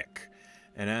thick,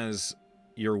 and as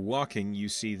you're walking, you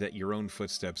see that your own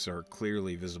footsteps are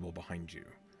clearly visible behind you,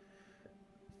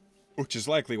 which is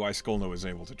likely why Skolna was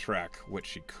able to track what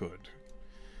she could.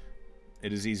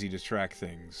 It is easy to track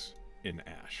things in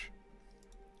ash.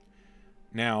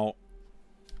 Now,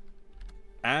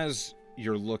 as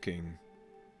you're looking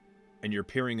and you're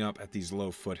peering up at these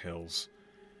low foothills,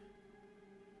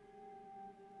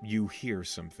 you hear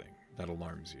something that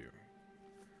alarms you.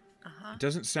 It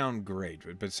doesn't sound great,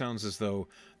 but it sounds as though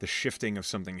the shifting of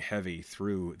something heavy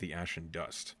through the ashen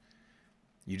dust.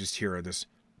 You just hear this...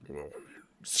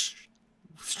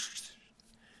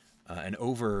 and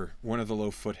over one of the low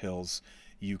foothills,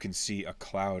 you can see a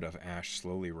cloud of ash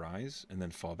slowly rise and then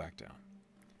fall back down.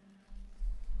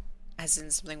 As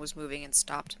in something was moving and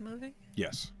stopped moving?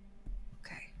 Yes.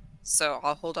 Okay. So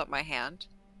I'll hold up my hand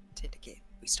to indicate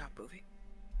we stop moving.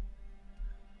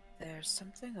 There's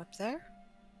something up there?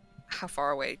 How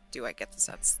far away do I get the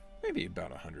sense? Maybe about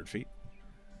 100 feet.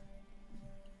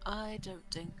 I don't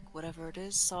think whatever it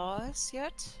is saw us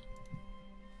yet.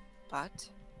 But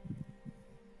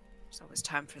there's always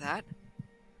time for that.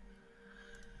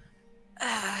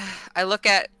 I look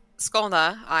at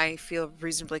Skolna. I feel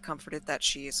reasonably comforted that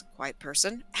she is a quiet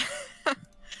person.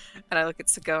 And I look at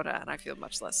Sagona and I feel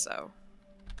much less so.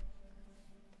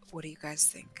 What do you guys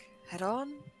think? Head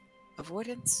on?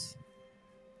 Avoidance?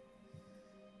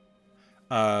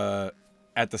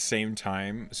 At the same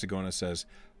time, Sagona says,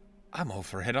 I'm all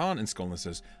for head on, and Skolna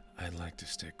says, I'd like to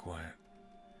stay quiet.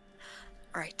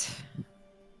 Right.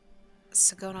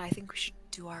 Sagona, I think we should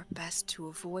do our best to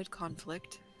avoid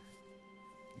conflict.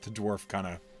 The dwarf kind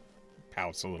of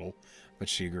pouts a little, but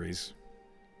she agrees.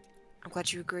 I'm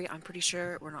glad you agree. I'm pretty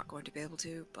sure we're not going to be able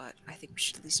to, but I think we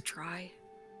should at least try.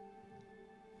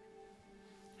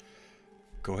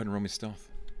 Go ahead and roll me stealth.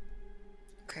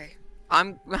 Okay.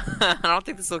 I don't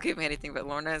think this will give me anything, but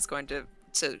Lorna is going to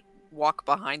walk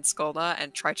behind Skolna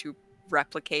and try to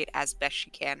replicate as best she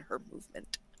can her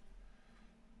movement.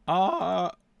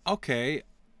 Okay.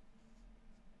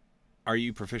 Are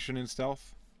you proficient in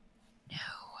stealth? No.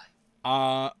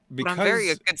 Because but I'm very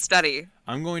a good study.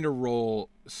 I'm going to roll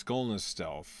Skolna's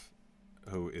stealth,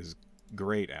 who is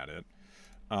great at it.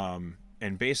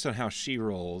 And based on how she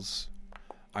rolls,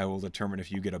 I will determine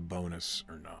if you get a bonus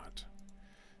or not.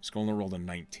 Skolna rolled a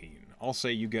 19. I'll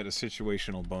say you get a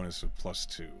situational bonus of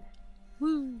 +2.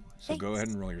 Woo! So Thanks. go ahead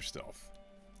and roll your stealth.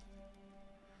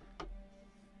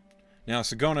 Now,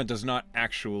 Sagona does not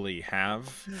actually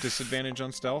have disadvantage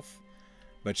on stealth,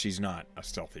 but she's not a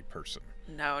stealthy person.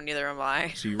 No, neither am I.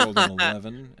 So you rolled an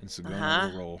 11, and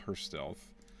Sagona will roll her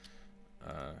stealth.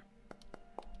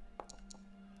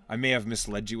 I may have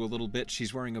misled you a little bit.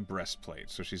 She's wearing a breastplate,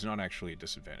 so she's not actually a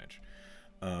disadvantage.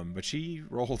 But she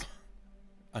rolled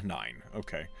a 9.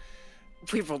 Okay.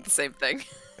 We rolled the same thing.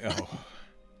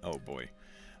 Oh boy.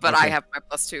 But Okay. I have my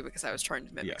 +2 because I was trying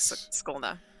to mimic Yes.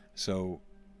 Skolna. So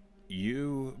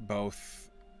you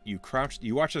crouched.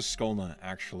 You watch as Skolna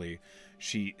actually.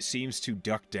 She seems to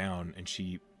duck down, and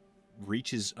she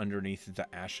reaches underneath the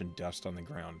ash and dust on the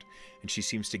ground, and she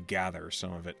seems to gather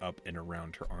some of it up and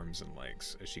around her arms and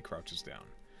legs as she crouches down.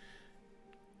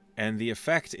 And the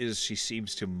effect is she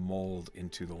seems to mold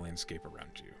into the landscape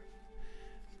around you.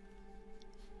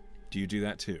 Do you do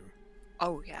that too?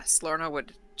 Oh yes, Lorna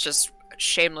would just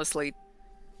shamelessly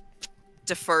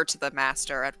defer to the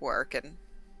master at work and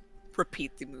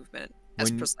repeat the movement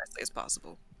as precisely as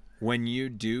possible. When you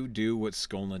do what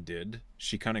Skolna did,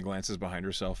 she kind of glances behind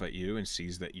herself at you and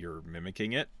sees that you're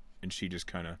mimicking it, and she just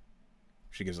kind of,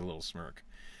 she gives a little smirk.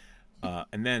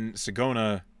 And then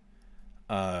Sagona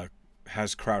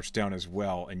has crouched down as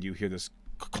well, and you hear this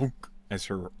clunk as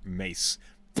her mace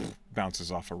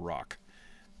bounces off a rock.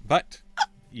 But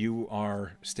you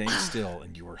are staying still,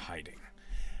 and you are hiding.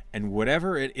 And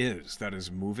whatever it is that is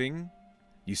moving,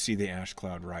 you see the ash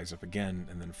cloud rise up again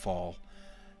and then fall.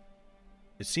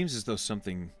 It seems as though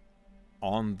something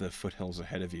on the foothills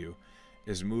ahead of you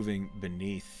is moving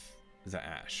beneath the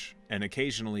ash. And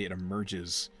occasionally it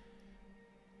emerges.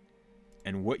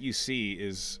 And what you see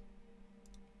is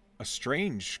a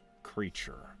strange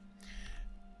creature.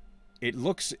 It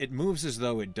moves as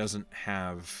though it doesn't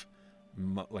have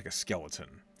like a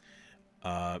skeleton.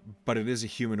 But it is a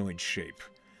humanoid shape.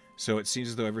 So it seems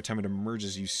as though every time it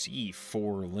emerges, you see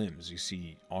 4 limbs. You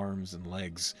see arms and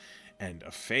legs and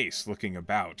a face looking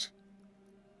about.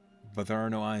 But there are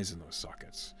no eyes in those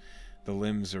sockets. The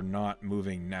limbs are not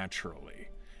moving naturally.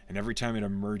 And every time it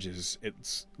emerges,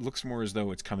 it looks more as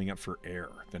though it's coming up for air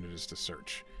than it is to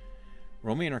search.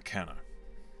 Roll me an Arcana.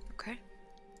 Okay.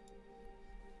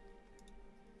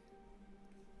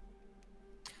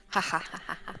 Ha ha ha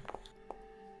ha ha.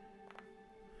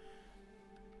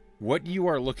 What you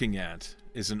are looking at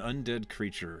is an undead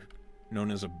creature known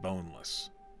as a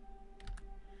boneless.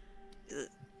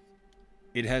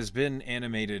 It has been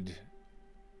animated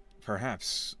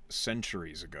perhaps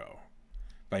centuries ago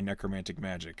by necromantic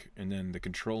magic, and then the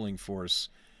controlling force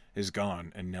is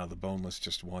gone, and now the boneless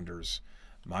just wanders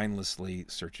mindlessly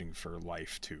searching for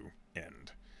life to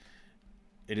end.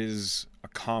 It is a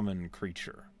common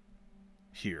creature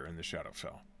here in the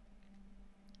Shadowfell.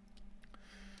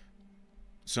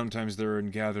 Sometimes they're in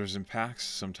gathers and packs,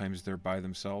 sometimes they're by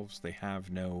themselves. They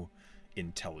have no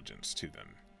intelligence to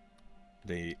them.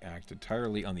 They act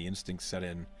entirely on the instincts set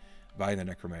in by the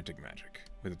necromantic magic.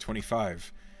 With a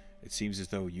 25, it seems as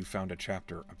though you found a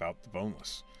chapter about the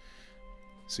boneless.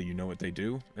 So you know what they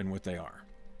do and what they are.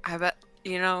 I bet,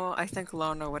 I think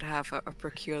Lorna would have a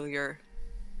peculiar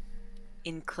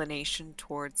inclination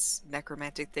towards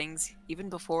necromantic things even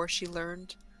before she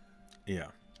learned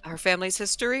Yeah. her family's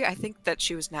history. I think that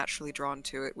she was naturally drawn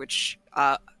to it, which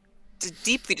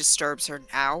deeply disturbs her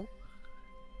now,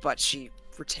 but she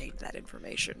retained that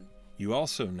information. You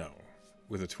also know,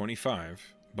 with a 25,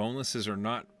 bonelesses are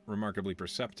not remarkably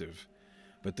perceptive,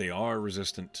 but they are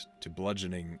resistant to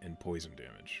bludgeoning and poison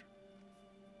damage.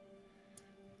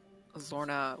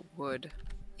 Lorna would,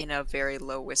 in a very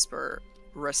low whisper,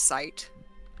 recite,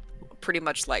 pretty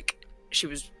much like she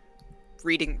was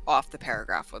reading off the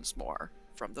paragraph once more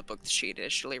from the book that she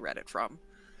initially read it from.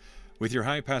 With your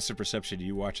high passive perception,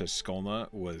 you watch as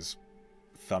Skolna was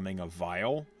thumbing a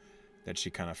vial that she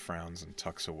kind of frowns and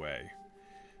tucks away.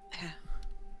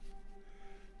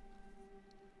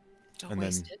 Don't And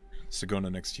waste then it.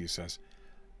 Sagona next to you says,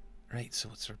 "Right, so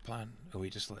what's our plan? Are we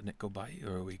just letting it go by,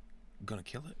 or are we gonna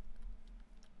kill it?"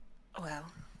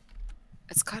 Well,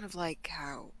 it's kind of like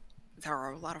how there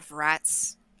are a lot of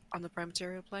rats on the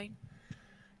Primaterial Plane.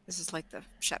 This is like the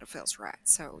Shadowfell's rat,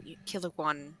 so you kill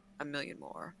one, a million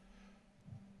more.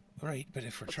 Right, but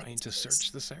if we're Okay, trying to it's-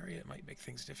 search this area, it might make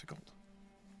things difficult.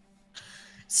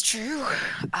 It's true.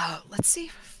 Let's see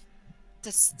if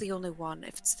that's the only one.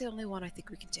 If it's the only one, I think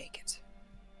we can take it.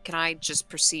 Can I just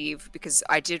perceive, because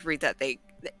I did read that they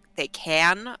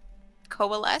can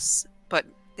coalesce, but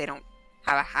they don't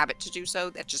have a habit to do so.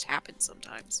 That just happens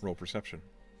sometimes. Roll perception.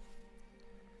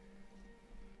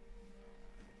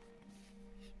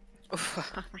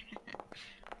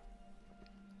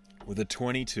 With a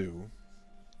 22,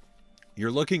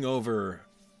 you're looking over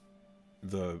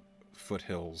the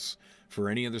foothills for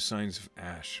any other signs of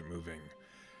ash moving.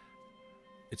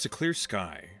 It's a clear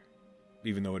sky,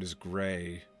 even though it is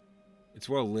gray. It's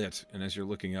well lit, and as you're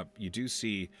looking up, you do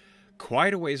see,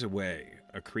 quite a ways away,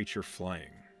 a creature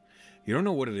flying. You don't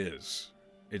know what it is.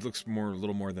 It looks a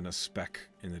little more than a speck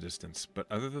in the distance, but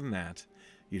other than that,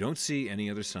 you don't see any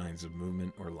other signs of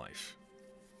movement or life.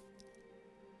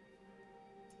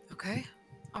 Okay.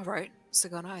 All right.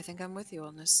 Sagana, I think I'm with you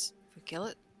on this. If we kill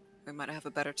it, we might have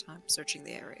a better time searching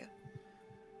the area.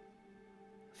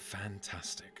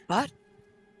 Fantastic. But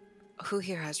who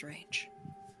here has range?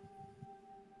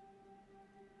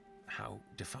 How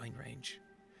define range?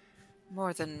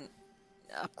 More than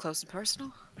up close and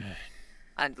personal?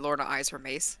 And Lorna eyes her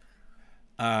mace.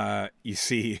 You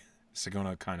see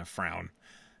Sagona kind of frown,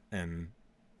 and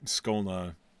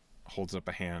Skolna holds up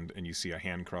a hand, and you see a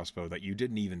hand crossbow that you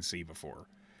didn't even see before.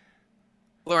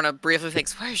 Lorna briefly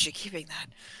thinks, why is she keeping that?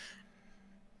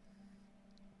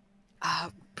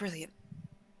 Brilliant.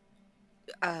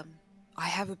 I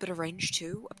have a bit of range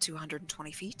too, up to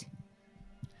 120 feet.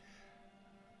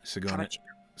 How about you?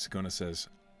 Sagona says,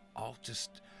 "I'll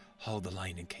just hold the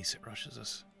line in case it rushes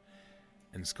us."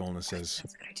 And Skolna says,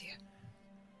 That's a good idea.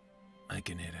 "I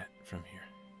can hit it from here."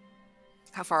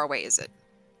 How far away is it?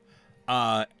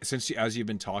 As you've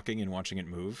been talking and watching it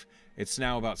move, it's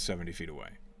now about 70 feet away.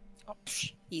 Oh,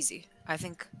 easy. I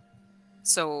think.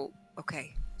 So,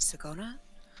 okay. Sagona,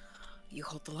 you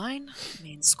hold the line.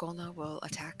 Me and Skolna will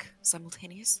attack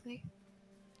simultaneously.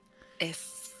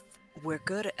 If we're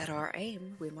good at our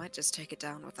aim, we might just take it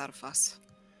down without a fuss.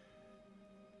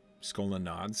 Skolna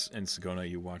nods, and Sagona,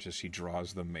 you watch as she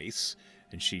draws the mace,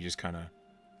 and she just kind of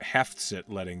hefts it,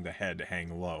 letting the head hang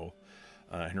low.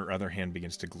 And her other hand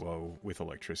begins to glow with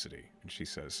electricity. And she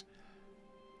says,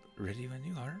 "Ready when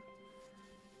you are."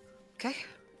 Okay.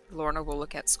 Lorna will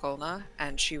look at Skolna,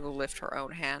 and she will lift her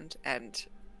own hand, and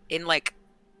in, like,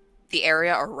 the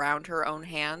area around her own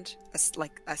hand,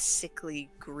 like a sickly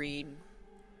green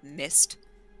mist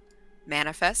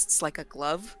manifests like a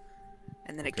glove,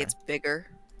 and then it Okay. gets bigger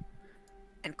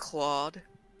and clawed,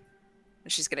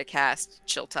 and she's gonna cast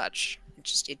Chill Touch and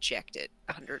just eject it.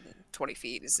 120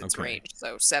 feet is its Okay. range,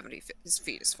 so 70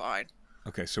 feet is fine.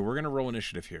 Okay, so we're going to roll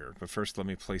initiative here. But first, let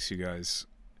me place you guys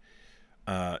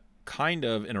kind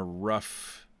of in a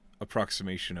rough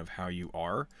approximation of how you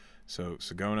are. So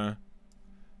Sagona,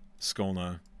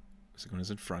 Skolna.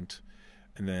 Sagona's in front.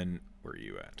 And then, where are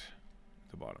you at?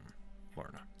 The bottom.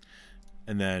 Lorna.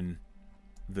 And then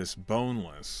this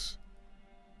boneless.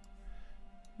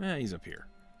 He's up here.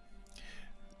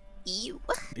 Ew.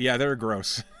 Yeah, they're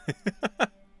gross.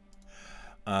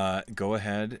 Go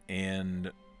ahead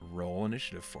and roll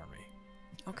initiative for me.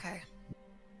 Okay.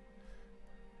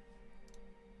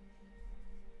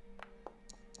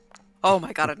 Oh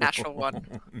my god, a natural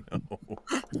one.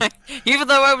 No. Even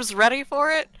though I was ready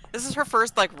for it, this is her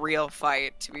first, like, real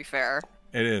fight, to be fair.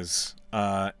 It is.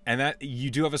 And that you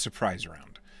do have a surprise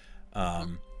round.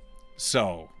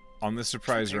 So, on the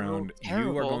surprise They rolled round, you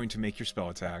are terrible. going to make your spell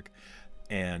attack,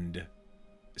 and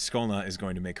Skolna is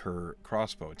going to make her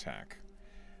crossbow attack.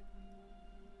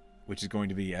 which is going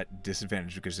to be at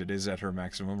disadvantage because it is at her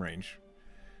maximum range.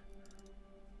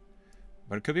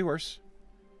 But it could be worse.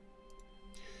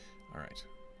 All right.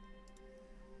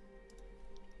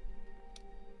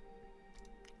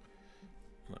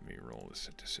 Let me roll this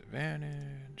at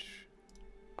disadvantage.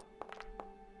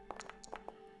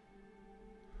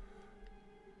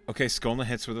 Okay, Skolna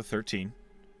hits with a 13.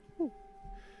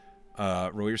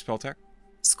 Roll your spell attack.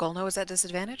 Skolno is at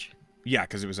disadvantage? Yeah,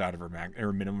 because it was out of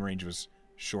her minimum range was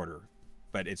shorter,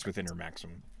 but it's within her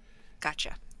maximum.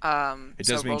 Gotcha. It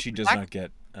does mean she does not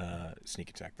get sneak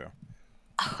attack, though.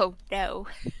 Oh, no.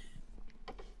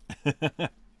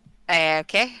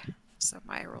 Okay. So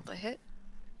I rolled a hit.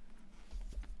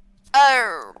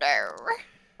 Oh, no.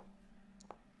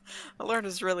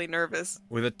 Lorna's really nervous.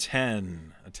 With a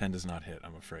 10. A 10 does not hit,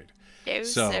 I'm afraid. No,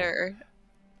 So, sir.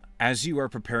 as you are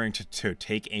preparing to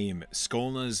take aim,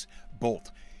 Skolna's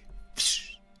bolt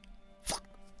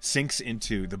sinks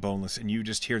into the boneless, and you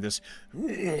just hear this,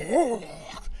 and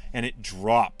it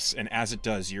drops, and as it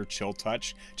does, your chill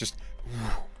touch just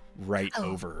right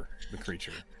over the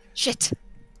creature. Shit.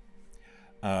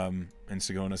 And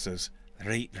Sigona says,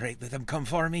 right, let them come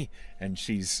for me. And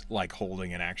she's like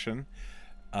holding an action.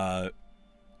 And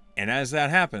as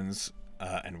that happens,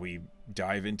 and we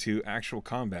dive into actual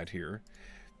combat here.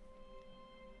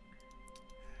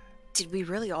 Did we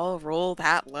really all roll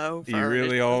that low? You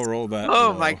really all rolled that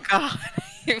low? low. My god.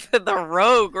 Even the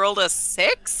rogue rolled a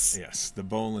 6? Yes, the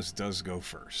boneless does go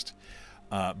first.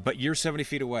 But you're 70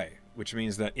 feet away, which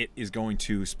means that it is going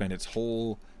to spend its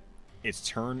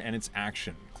turn and its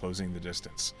action closing the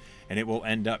distance. And it will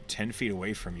end up 10 feet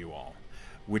away from you all,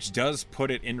 which does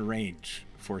put it in range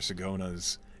for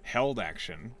Sigona's held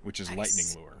action, which is lightning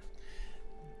lure.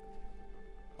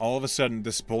 All of a sudden,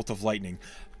 this bolt of lightning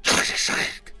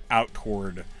out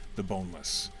toward the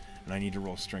boneless. And I need to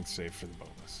roll strength save for the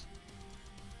boneless.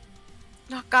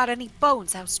 Not got any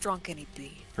bones. How strong can he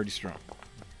be? Pretty strong.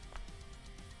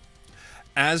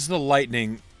 As the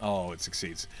lightning... Oh, it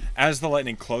succeeds. As the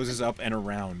lightning closes up and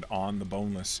around on the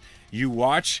boneless, you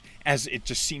watch as it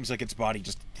just seems like its body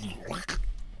just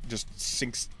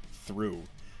sinks through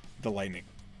the lightning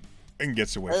and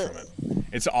gets away from it.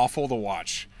 It's awful to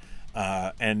watch.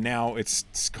 And now it's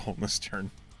Skolna's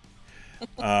turn.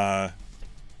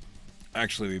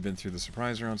 Actually, we've been through the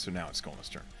surprise round, so now it's Skolna's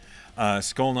turn.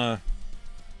 Skolna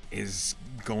is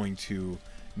going to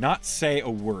not say a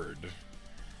word.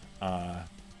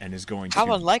 And is going to...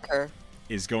 How unlike her.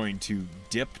 Is going to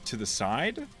dip to the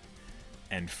side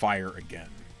and fire again.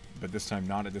 But this time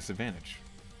not at disadvantage.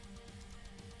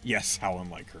 Yes, how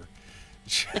unlike her.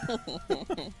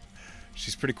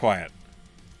 She's pretty quiet.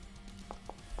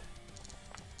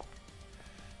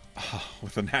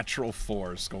 With a natural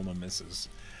 4, Skolna misses.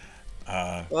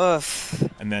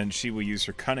 And then she will use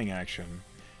her cunning action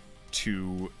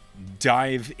to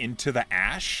dive into the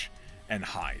ash and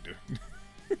hide.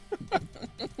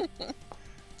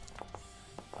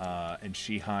 And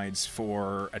she hides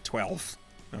for a 12.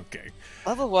 Okay.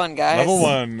 Level 1, guys. Level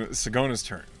 1, Sigona's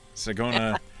turn.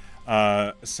 Sigona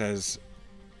says,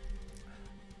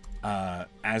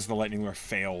 as the lightning lure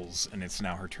fails, and it's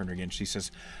now her turn again, she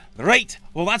says, right,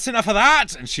 well, that's enough of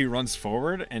that! And she runs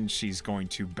forward, and she's going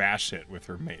to bash it with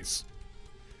her mace.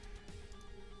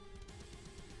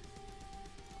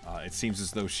 It seems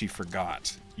as though she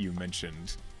forgot you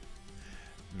mentioned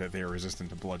that they are resistant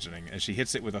to bludgeoning. As she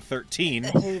hits it with a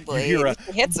 13, oh boy, you hear a...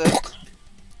 hits it.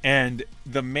 And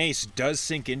the mace does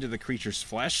sink into the creature's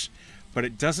flesh, but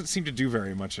it doesn't seem to do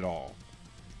very much at all.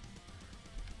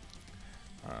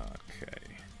 Okay.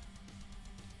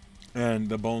 And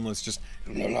the boneless just...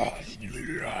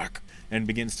 and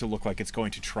begins to look like it's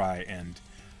going to try and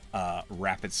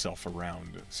wrap itself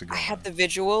around Sigona. I had the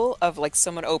visual of like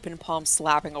someone open palm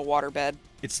slapping a waterbed.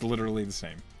 It's literally the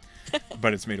same.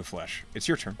 But it's made of flesh. It's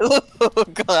your turn. Oh,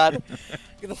 God.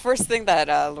 The first thing that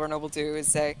Lorna will do is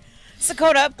say,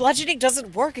 Sigona, bludgeoning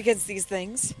doesn't work against these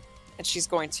things. And she's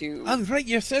going to... Oh, right,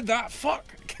 you said that. Fuck.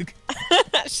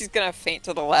 She's going to feint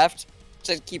to the left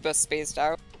to keep us spaced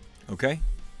out. Okay.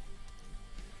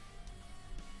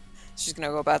 She's going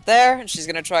to go about there, and she's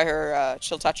going to try her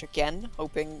chill touch again,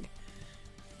 hoping...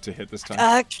 To hit this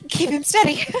time? Keep him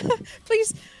steady,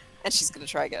 please. And she's going to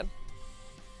try again.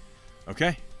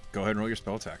 Okay. Go ahead and roll your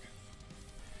spell attack.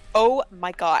 Oh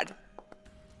my god.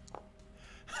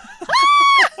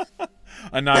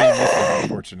 A 9 misses,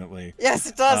 unfortunately. Yes,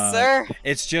 it does, sir.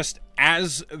 It's just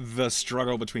as the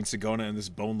struggle between Sigona and this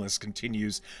boneless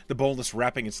continues, the boneless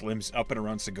wrapping its limbs up and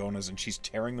around Sigona's, and she's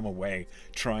tearing them away,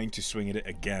 trying to swing at it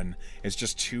again. It's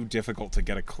just too difficult to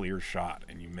get a clear shot,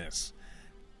 and you miss.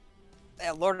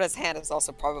 Lorna's hand is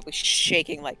also probably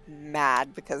shaking like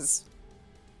mad because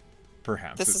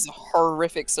Perhaps. this is a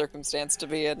horrific circumstance to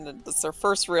be in. And it's their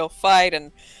first real fight,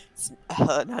 and it's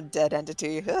an undead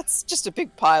entity. That's just a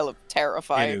big pile of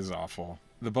terrifying. It is awful.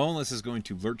 The boneless is going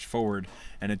to lurch forward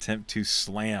and attempt to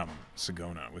slam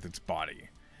Sagona with its body.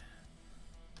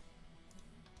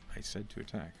 I said to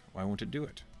attack. Why won't it do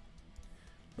it?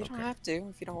 You don't have to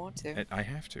if you don't want to. I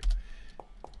have to.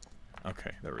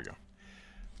 Okay, there we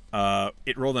go.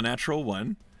 It rolled a natural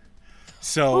 1.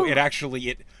 So it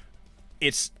actually,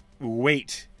 its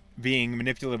weight being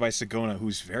manipulated by Sagona,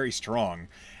 who's very strong,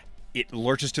 it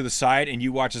lurches to the side, and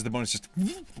you watch as the bonus just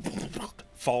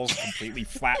falls completely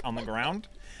flat on the ground.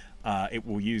 It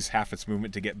will use half its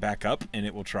movement to get back up, and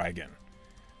it will try again.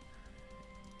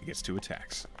 It gets 2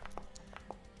 attacks.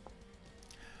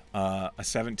 A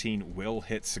 17 will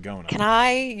hit Sagona. Can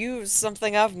I use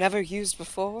something I've never used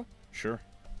before? Sure.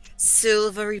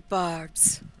 Silvery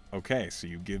barbs. Okay, so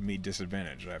you give me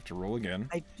disadvantage. I have to roll again.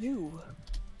 I do.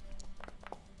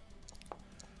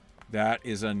 That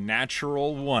is a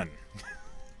natural 1.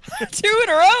 2 in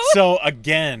a row? So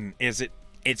again,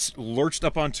 it's lurched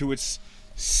up onto its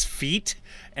feet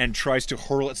and tries to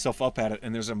hurl itself up at it,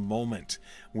 and there's a moment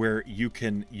where you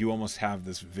almost have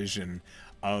this vision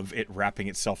of it wrapping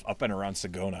itself up and around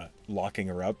Sagona, locking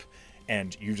her up,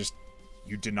 and you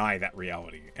deny that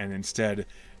reality, and instead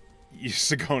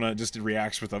Sagona just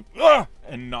reacts with a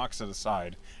and knocks it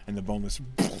aside, and the boneless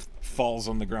falls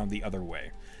on the ground the other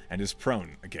way and is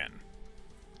prone again.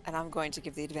 And I'm going to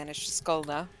give the advantage to Skull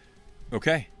now.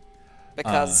 Okay.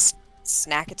 Because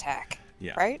snack attack.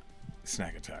 Yeah. Right?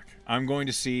 Snack attack. I'm going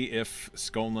to see if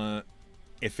Skolna,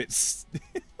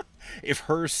 if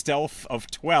her stealth of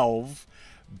 12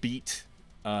 beat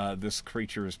this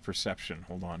creature's perception.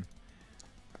 Hold on.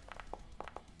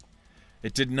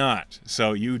 It did not.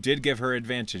 So you did give her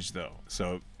advantage, though.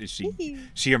 So she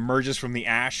emerges from the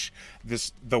ash,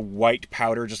 the white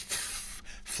powder just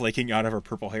flaking out of her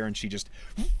purple hair, and she just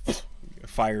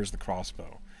fires the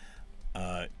crossbow.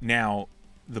 Now,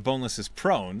 the boneless is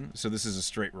prone, so this is a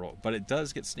straight roll, but it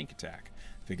does get sneak attack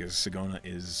because Sagona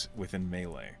is within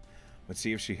melee. Let's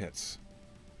see if she hits.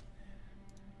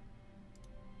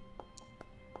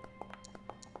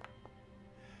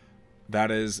 That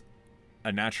is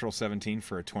a natural 17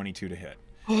 for a 22 to hit,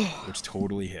 which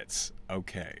totally hits.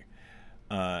 Okay.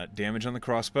 Damage on the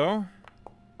crossbow.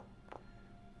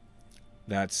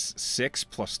 That's 6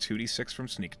 plus 2d6 from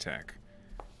sneak attack.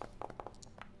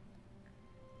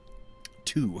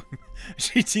 2.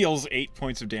 She deals 8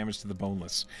 points of damage to the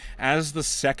boneless. As the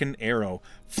second arrow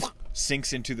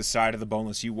sinks into the side of the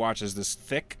boneless, you watch as this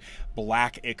thick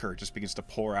black ichor just begins to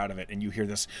pour out of it, and you hear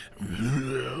this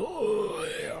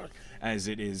as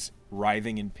it is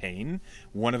writhing in pain.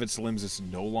 One of its limbs is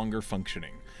no longer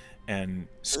functioning, and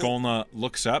Skolna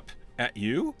looks up at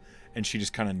you, and she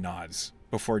just kind of nods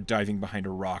before diving behind a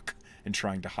rock and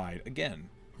trying to hide again.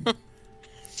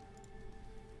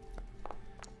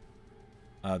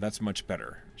 That's much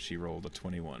better. She rolled a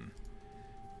 21.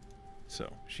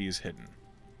 So, she is hidden.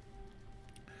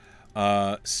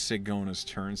 Sagona's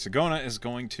turn. Sagona is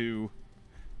going to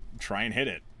try and hit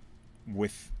it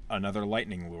with another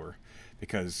lightning lure,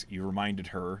 because you reminded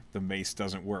her the mace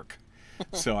doesn't work.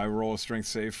 So I roll a strength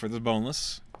save for the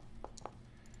boneless.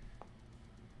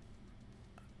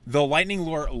 The lightning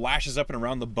lure lashes up and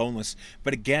around the boneless,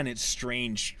 but again, its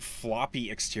strange,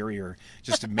 floppy exterior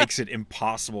just makes it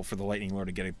impossible for the lightning lure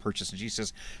to get a purchase. And she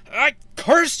says, "I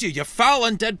curse you, you foul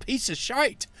undead piece of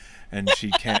shite!" And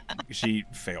she can't. She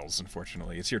fails,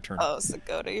 unfortunately. It's your turn. Oh,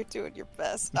 Sagona, you're doing your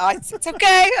best. Oh, it's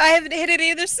okay. I haven't hit it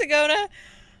either, Sagona.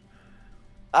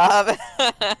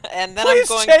 And then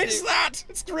Please I'm going change to... that!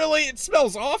 It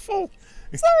smells awful!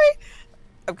 Sorry.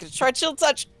 I'm going to try chill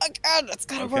touch. Oh, God, that's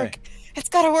got to work. It's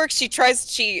got to work.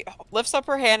 She lifts up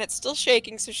her hand. It's still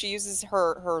shaking, so she uses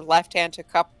her left hand to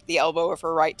cup the elbow of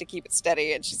her right to keep it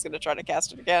steady, and she's going to try to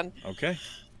cast it again. Okay.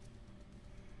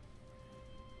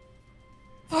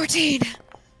 14.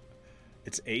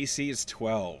 Its AC is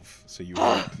 12, so you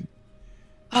hit.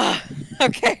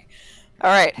 Okay.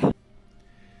 All right.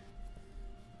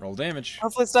 Roll damage.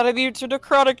 Hopefully it's not immune to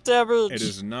necrotic damage. It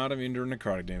is not immune to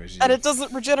necrotic damage. And it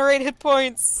doesn't regenerate hit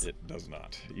points. It does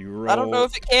not. You roll... I don't know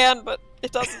if it can, but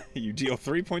it doesn't. You deal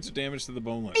 3 points of damage to the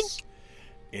boneless.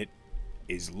 It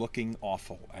is looking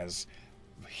awful as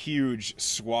huge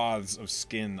swaths of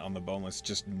skin on the boneless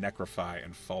just necrofy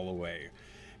and fall away.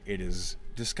 It is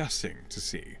disgusting to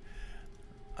see.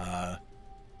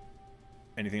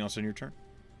 Anything else on your turn?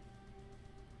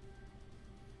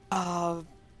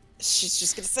 She's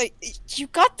just gonna say, "You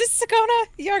got this, Sagona.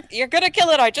 You're gonna kill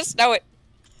it. I just know it."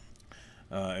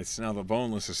 It's now the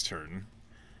Boneless's turn.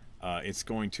 It's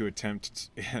going to attempt.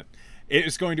 It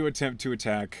is going to attempt to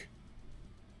attack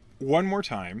one more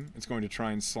time. It's going to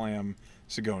try and slam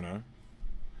Sagona.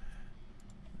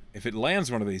 If it lands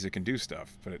one of these, it can do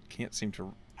stuff, but it can't seem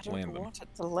to land them. I don't want it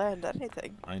to land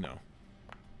anything. I know.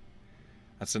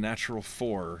 That's a natural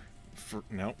 4.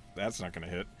 Nope, that's not going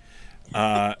to hit.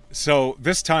 So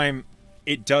this time,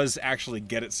 it does actually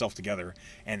get itself together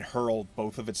and hurl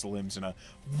both of its limbs in a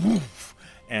woof,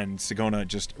 and Sagona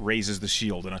just raises the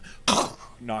shield and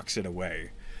knocks it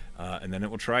away. And then it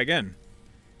will try again.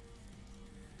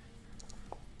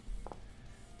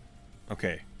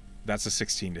 Okay, that's a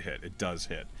 16 to hit. It does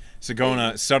hit.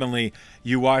 Sagona, suddenly,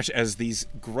 you watch as these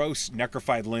gross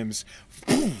necrofied limbs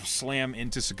slam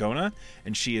into Sagona,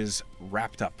 and she is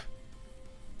wrapped up.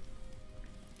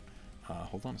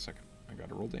 Hold on a second. I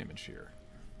gotta roll damage here.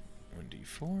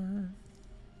 1d4.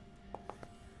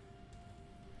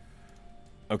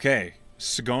 Okay,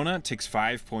 Sagona takes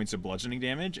 5 points of bludgeoning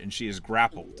damage, and she is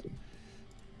grappled.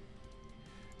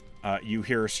 You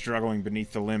hear her struggling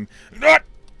beneath the limb. Not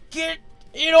get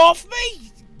it off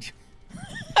me!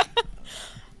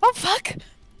 Oh, fuck!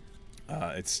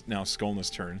 It's now Skolna's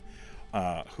turn,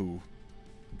 who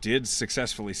did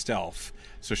successfully stealth,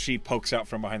 so she pokes out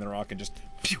from behind the rock and just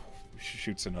pew,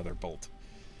 shoots another bolt.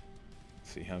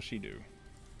 Let's see how she do.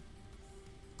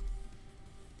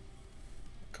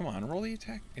 Come on, roll the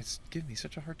attack. It's giving me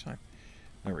such a hard time.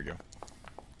 There we go.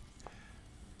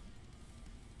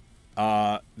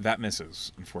 That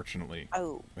misses, unfortunately.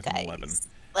 Oh, with guys. an 11.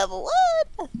 Level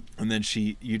 1! And then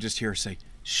you just hear her say,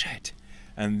 shit,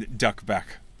 and duck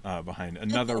back behind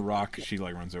another rock. She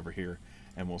like runs over here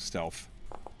and will stealth.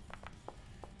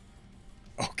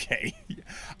 Okay.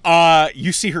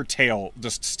 You see her tail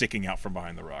just sticking out from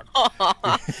behind the rock.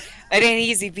 It ain't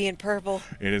easy being purple.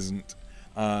 It isn't.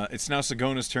 It's now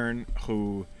Sagona's turn,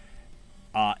 who,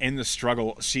 in the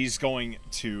struggle, she's going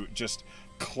to just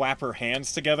clap her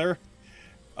hands together,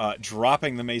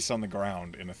 dropping the mace on the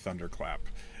ground in a thunderclap.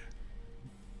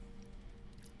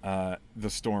 The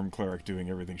Storm Cleric doing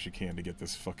everything she can to get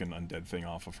this fucking undead thing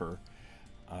off of her.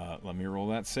 Let me roll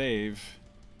that save.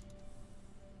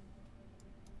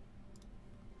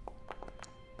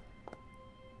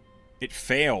 It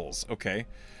fails. Okay.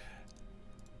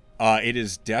 It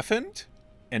is deafened,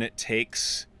 and it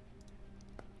takes...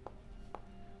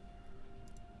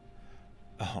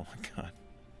 Oh my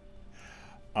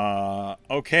god.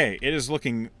 Okay, it is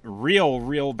looking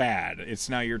real bad. It's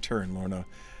now your turn, Lorna.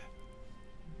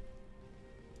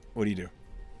 What do you do?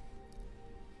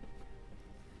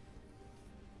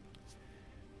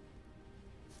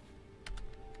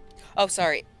 Oh,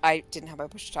 sorry. I didn't have my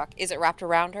push to talk. Is it wrapped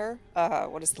around her?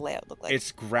 What does the layout look like?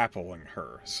 It's grappling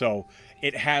her. So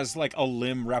it has like a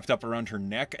limb wrapped up around her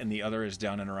neck, and the other is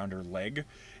down and around her leg.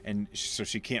 And so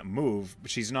she can't move,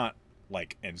 but she's not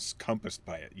like encompassed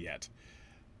by it yet.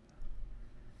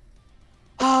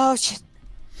 Oh, shit.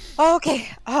 Okay.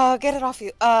 Get it off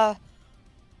you.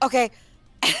 Okay.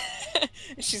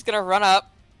 She's gonna run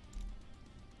up.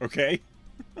 Okay.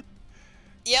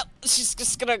 Yep. She's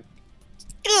just gonna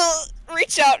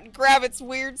reach out and grab its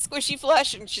weird squishy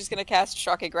flesh, and she's gonna cast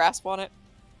Shocking Grasp on it.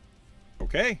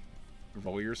 Okay.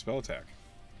 Roll your spell attack.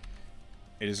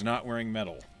 It is not wearing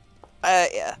metal.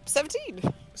 Yeah. 17.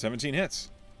 17 hits.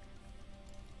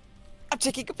 I'm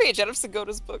taking a page out of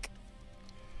Sagona's book.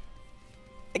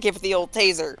 I gave it the old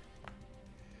taser.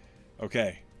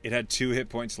 Okay. It had 2 hit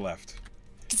points left.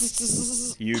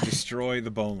 You destroy the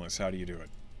boneless. How do you do it?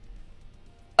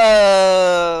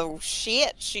 Oh,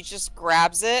 shit. She just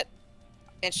grabs it,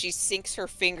 and she sinks her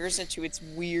fingers into its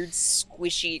weird,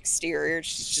 squishy exterior.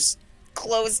 She's just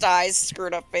closed eyes,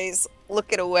 screwed up face,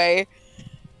 looking away,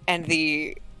 and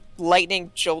the lightning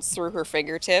jolts through her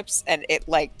fingertips, and it,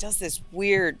 like, does this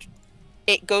weird...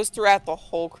 It goes throughout the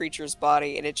whole creature's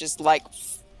body, and it just, like,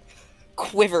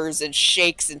 quivers and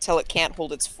shakes until it can't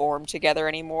hold its form together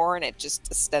anymore, and it just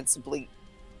ostensibly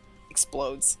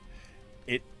explodes.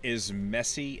 It is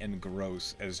messy and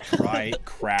gross as dry,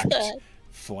 cracked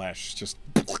flesh just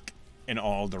in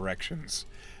all directions.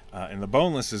 And the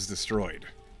boneless is destroyed.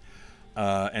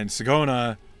 And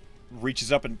Sagona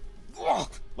reaches up and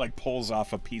like pulls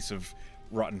off a piece of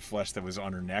rotten flesh that was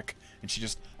on her neck, and she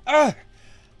just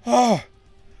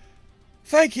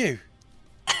thank you.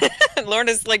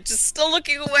 Lorna's like just still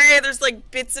looking away. There's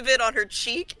like bits of it on her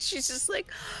cheek. She's just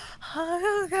like,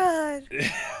 oh god,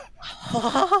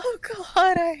 oh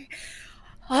god,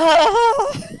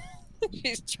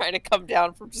 She's trying to come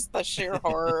down from just the sheer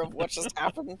horror of what just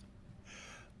happened.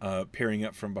 Peering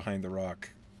up from behind the rock,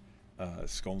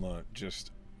 Skolna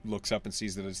just looks up and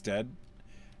sees that it's dead,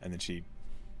 and then she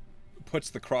puts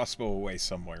the crossbow away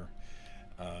somewhere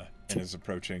and is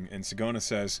approaching. And Sigona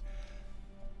says,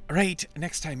 "Right,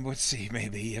 next time we'll see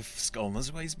maybe if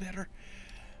Skulna's way's better.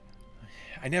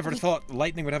 I never thought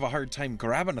lightning would have a hard time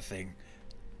grabbing a thing."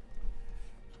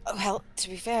 Well, to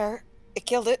be fair, it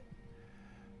killed it.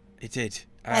 It did.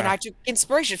 And I took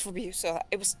inspiration from you, so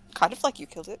it was kind of like you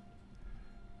killed it.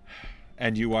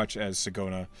 And you watch as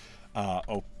Sigona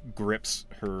grips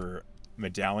her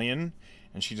medallion,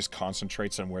 and she just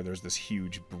concentrates on where there's this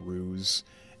huge bruise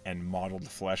and mottled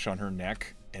flesh on her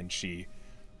neck, and she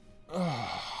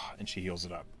heals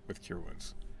it up with cure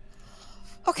wounds.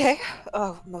 Okay,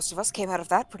 most of us came out of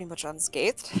that pretty much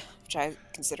unscathed, which I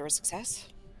consider a success.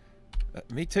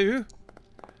 Me too.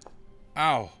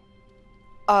 Ow.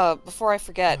 Before I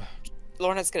forget,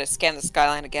 Lorna's gonna scan the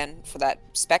skyline again for that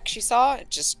speck she saw,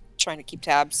 just trying to keep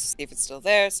tabs, see if it's still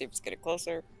there, see if it's getting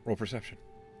closer. Roll perception.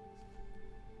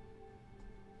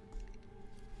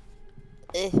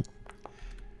 You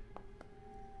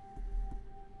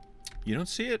don't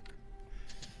see it.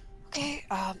 Okay,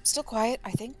 still quiet,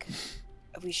 I think.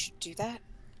 We should do that.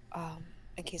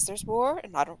 In case there's more,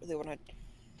 and I don't really want to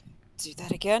do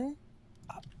that again.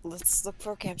 Let's look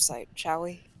for a campsite, shall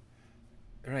we?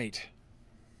 Right.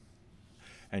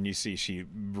 And you see she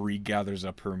regathers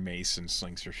up her mace and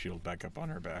slings her shield back up on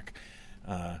her back.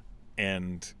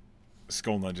 And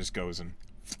Skulna just goes and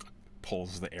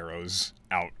pulls the arrows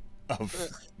out of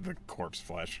the corpse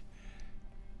flesh.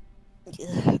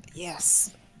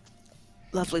 Yes.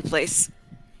 Lovely place.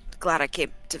 Glad I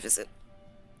came to visit.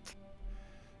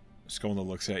 Skulna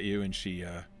looks at you and she,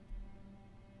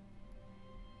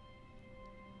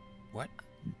 What?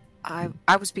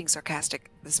 I was being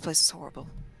sarcastic. This place is horrible.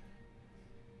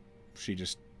 She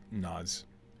just nods.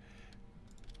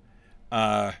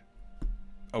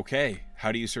 Okay.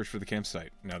 How do you search for the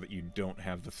campsite now that you don't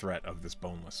have the threat of this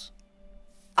boneless?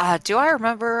 Do I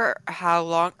remember how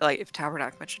long, like, if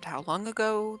Tabernacle mentioned how long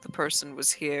ago the person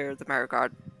was here, the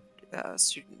Marigard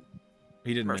student?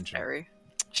 He didn't mention. Mercenary.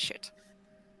 Shit.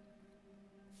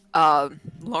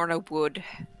 Lorna would,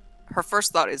 her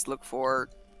first thought is look for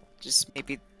just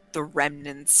maybe the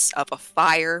remnants of a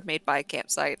fire made by a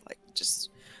campsite, like just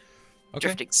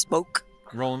drifting smoke.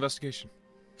 Roll investigation.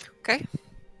 Okay.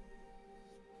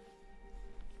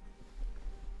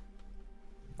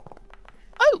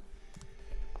 Oh!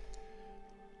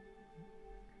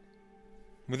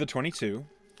 With a 22,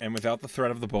 and without the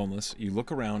threat of the boneless, you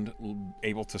look around,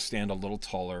 able to stand a little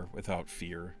taller without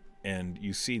fear, and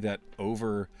you see that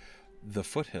over the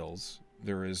foothills,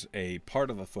 there is a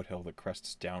part of the foothill that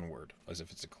crests downward, as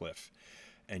if it's a cliff.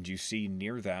 And you see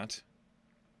near that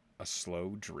a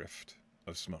slow drift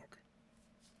of smoke.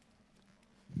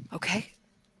 Okay.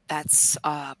 That's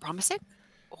promising.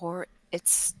 Or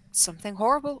it's something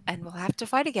horrible and we'll have to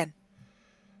fight again.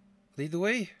 Lead the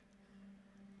way.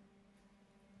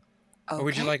 Okay. Or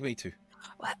would you like me to?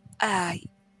 Well,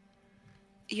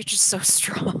 you're just so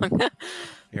strong.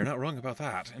 You're not wrong about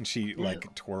that. And she,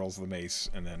 like, twirls the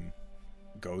mace and then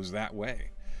goes that way.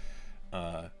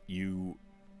 You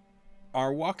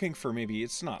are walking for maybe,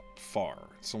 it's not far.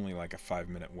 It's only like a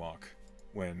 5-minute walk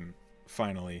when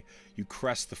finally you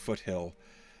crest the foothill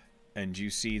and you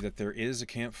see that there is a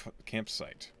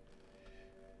campsite.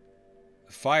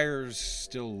 The fire's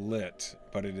still lit,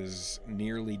 but it is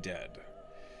nearly dead.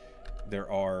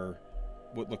 There are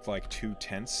what look like 2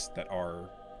 tents that are...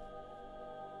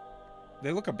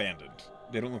 They look abandoned.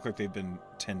 They don't look like they've been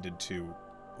tended to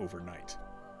overnight.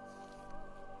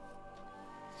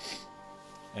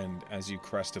 And as you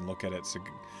crest and look at it,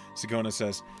 Sigona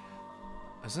says,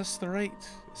 is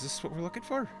this what we're looking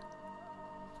for?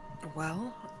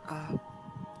 Well,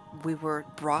 we were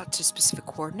brought to specific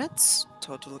coordinates,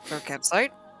 told to look for a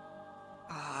campsite.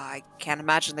 I can't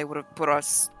imagine they would have put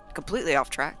us completely off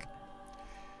track.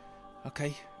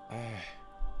 Okay,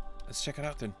 let's check it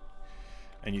out then.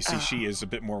 And you see she is a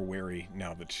bit more wary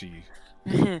now that she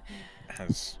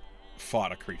has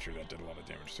fought a creature that did a lot of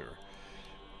damage to her.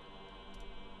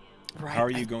 Right. How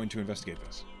are you going to investigate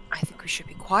this? I think we should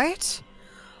be quiet.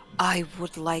 I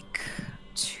would like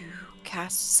to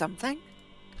cast something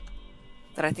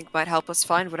that I think might help us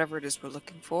find whatever it is we're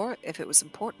looking for. If it was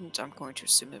important, I'm going to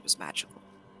assume it was magical.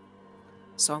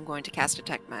 So I'm going to cast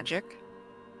Detect Magic.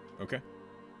 Okay.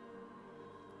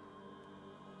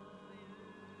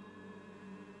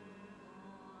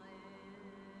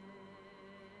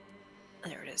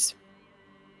 There it is.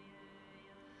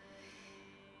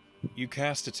 You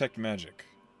cast Detect Magic.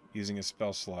 Using a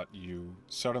spell slot, you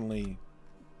suddenly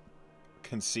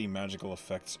can see magical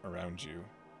effects around you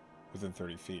within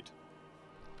 30 feet.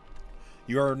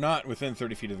 You are not within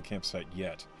 30 feet of the campsite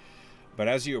yet, but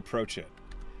as you approach it,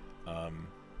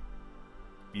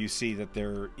 You see that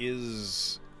there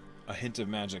is a hint of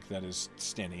magic that is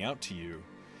standing out to you.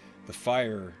 The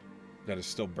fire that is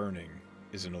still burning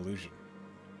is an illusion.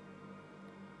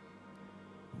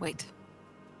 Wait.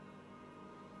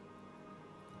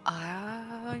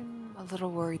 I'm a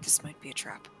little worried this might be a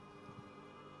trap.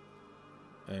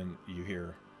 And you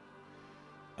hear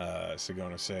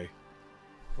Sagona say,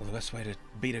 well, the best way to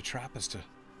beat a trap is to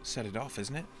set it off,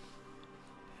 isn't it?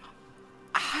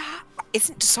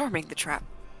 Isn't disarming the trap?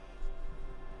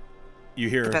 You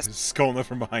hear The best- Skolna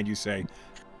from behind you say,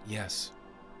 yes.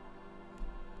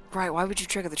 Right, why would you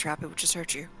trigger the trap? It would just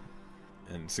hurt you.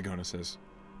 And Sagona says,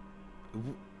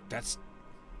 that's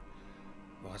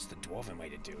the dwarven way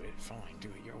to do it. Fine, do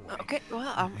it your way. Okay,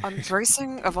 well, I'm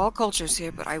embracing of all cultures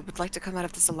here, but I would like to come out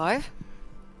of this alive.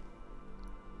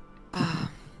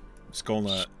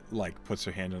 Skolna, puts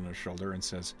her hand on her shoulder and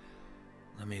says,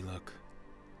 let me look.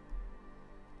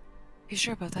 You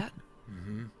sure about that?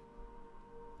 Mm-hmm.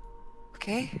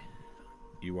 Okay.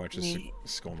 You watch as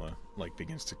Skolna,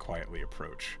 begins to quietly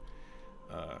approach.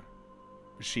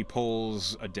 She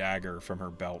pulls a dagger from her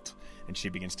belt, and she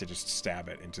begins to just stab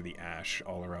it into the ash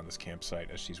all around this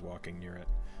campsite as she's walking near it.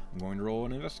 I'm going to roll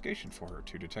an investigation for her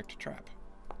to detect a trap.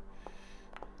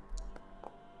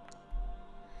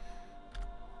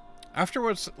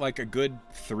 Afterwards, a good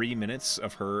 3 minutes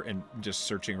of her and just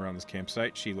searching around this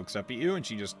campsite, she looks up at you and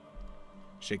she just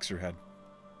shakes her head.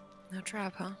 No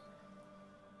trap, huh?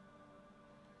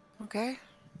 Okay.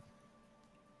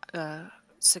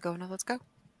 Sagona, let's go.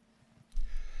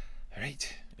 All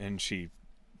right. And she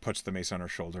puts the mace on her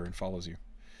shoulder and follows you.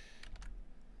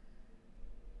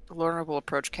 Lorna will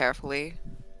approach carefully.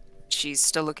 She's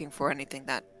still looking for anything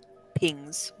that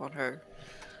pings on her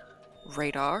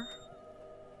radar.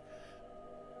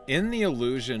 In the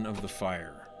illusion of the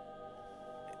fire,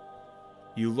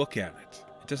 you look at it.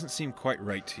 It doesn't seem quite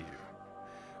right to you.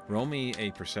 Roll me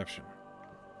a perception.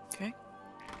 Okay.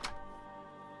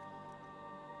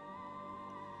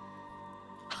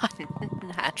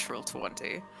 Natural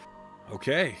 20.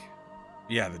 Okay.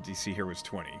 Yeah, the DC here was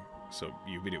 20, so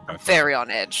you beat it by 5. Very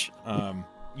on edge.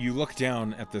 You look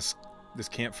down at this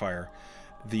campfire.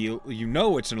 You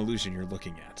know it's an illusion you're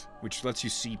looking at, which lets you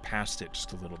see past it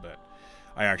just a little bit.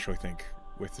 I actually think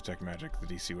with Detect Magic, the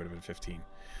DC would have been 15.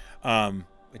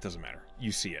 It doesn't matter.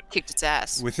 You see it. Kicked its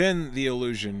ass. Within the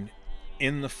illusion,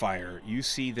 in the fire, you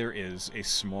see there is a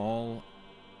small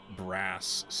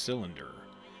brass cylinder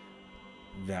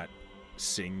that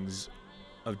sings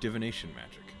of divination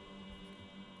magic.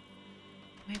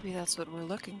 Maybe that's what we're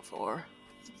looking for.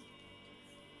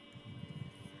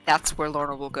 That's where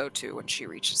Lorna will go to when she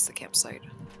reaches the campsite.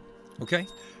 Okay.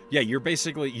 Yeah, you're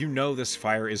basically, this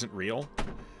fire isn't real.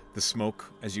 The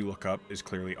smoke, as you look up, is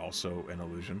clearly also an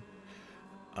illusion.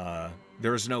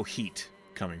 There is no heat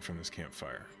coming from this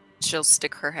campfire. She'll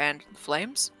stick her hand in the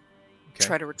flames, Okay.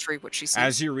 try to retrieve what she sees.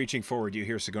 As you're reaching forward, you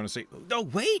hear Sagona say, "No,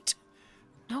 wait!"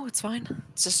 No, it's fine.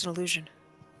 It's just an illusion.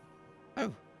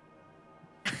 Oh.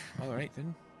 All right,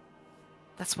 then.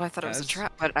 That's why I thought it was a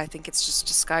trap, but I think it's just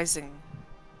disguising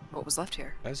what was left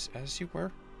here. As you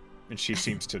were. And she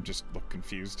seems to just look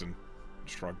confused and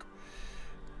shrug.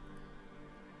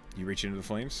 You reach into the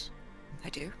flames? I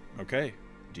do. Okay.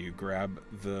 Do you grab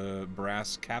the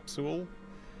brass capsule?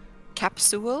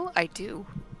 Capsule? I do.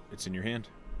 It's in your hand.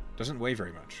 Doesn't weigh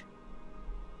very much.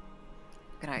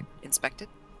 Can I inspect it?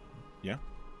 Yeah.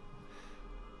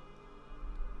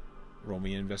 Roll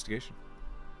me an investigation.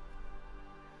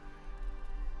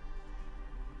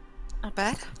 Not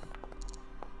bad.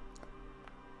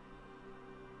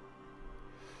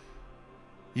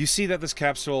 You see that this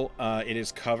capsule, it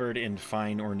is covered in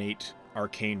fine, ornate,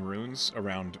 arcane runes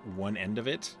around one end of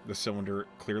it. The cylinder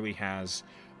clearly has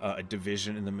a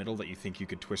division in the middle that you think you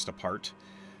could twist apart.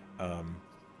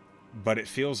 But it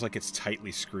feels like it's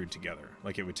tightly screwed together.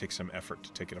 Like it would take some effort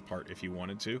to take it apart if you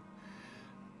wanted to.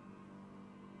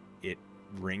 It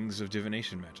rings of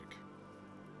divination magic.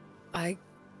 I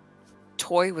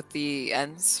toy with the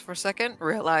ends for a second,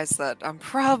 realize that I'm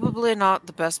probably not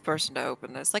the best person to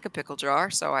open this, like a pickle jar,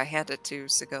 so I hand it to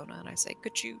Sagona and I say,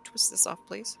 could you twist this off,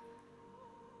 please?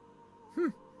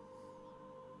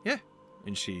 Yeah.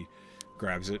 And she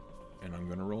grabs it, and I'm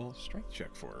going to roll a strength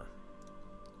check for her.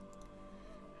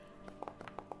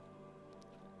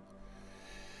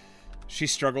 She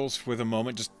struggles with a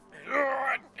moment, just...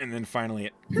 And then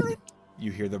finally,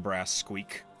 you hear the brass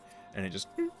squeak, and it just...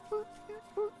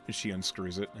 And she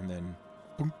unscrews it, and then...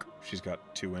 Boom, she's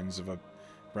got two ends of a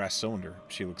brass cylinder.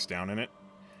 She looks down in it.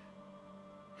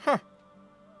 Huh.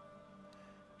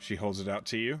 She holds it out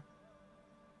to you.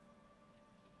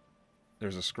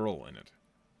 There's a scroll in it.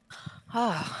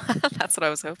 Ah, that's what I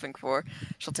was hoping for.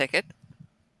 She'll take it.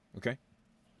 Okay.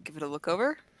 Give it a look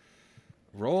over.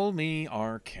 Roll me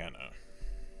Arcana.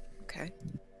 Okay.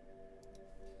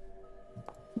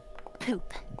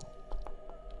 Poop.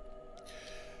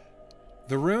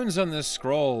 The runes on this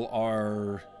scroll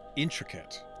are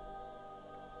intricate.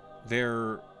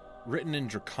 They're written in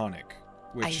Draconic,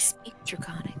 I speak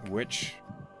Draconic. which,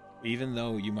 even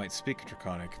though you might speak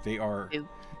Draconic, they are. Ew.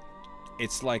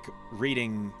 It's like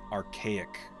reading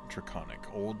archaic Draconic,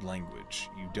 old language.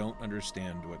 You don't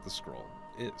understand what the scroll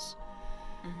is.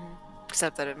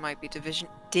 Except that it might be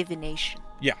divination.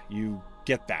 Yeah, you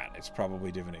get that. It's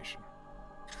probably divination.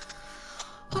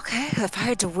 Okay, if I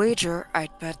had to wager,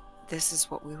 I'd bet this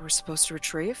is what we were supposed to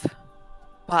retrieve.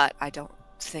 But I don't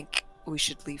think we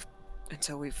should leave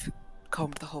until we've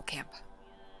combed the whole camp.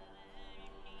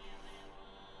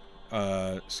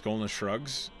 Skolna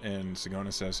shrugs, and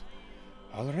Sigona says,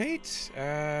 "All right,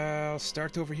 I'll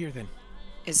start over here then."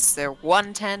 Is there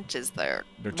one tent? Is there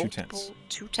There are two tents.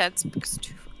 Two tents because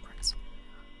two footprints.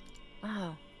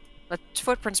 Oh. But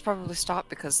footprints probably stopped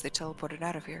because they teleported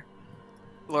out of here.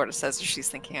 Lorna says as she's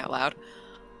thinking out loud.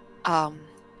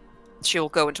 She'll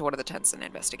go into one of the tents and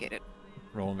investigate it.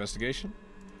 Roll investigation.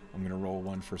 I'm gonna roll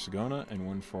one for Sigona and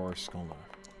one for Skolna.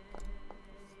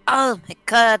 Oh my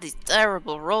god, these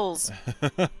terrible rolls.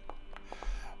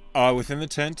 Within the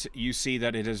tent, you see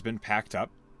that it has been packed up.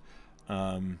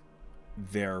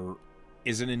 There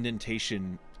is an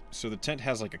indentation. So the tent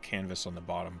has like a canvas on the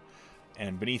bottom,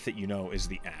 and beneath it, is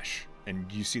the ash.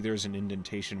 And you see there's an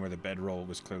indentation where the bedroll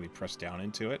was clearly pressed down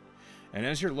into it. And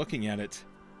as you're looking at it,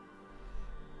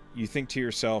 you think to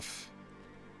yourself,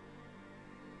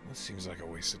 "This seems like a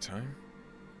waste of time.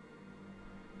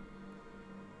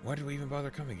 Why did we even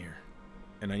bother coming here?"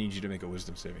 And I need you to make a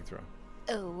wisdom saving throw.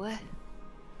 Oh.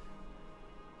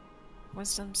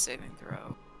 Wisdom saving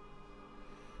throw.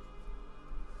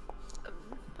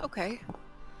 Okay.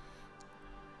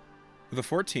 With a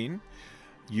 14,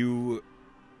 you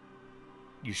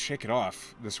shake it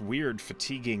off. This weird,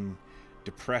 fatiguing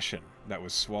depression that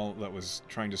was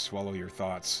trying to swallow your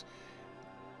thoughts.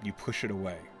 You push it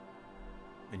away,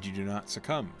 and you do not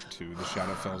succumb to the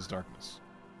Shadowfell's darkness.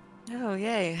 Oh,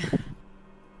 yay.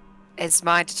 Is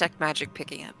my detect magic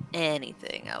picking up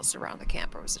anything else around the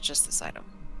camp, or was it just this item?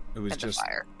 It was And the just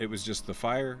fire. It was just the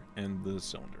fire and the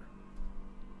cylinder.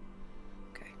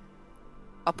 Okay.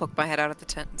 I'll poke my head out at the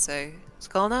tent and say,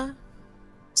 Sigona,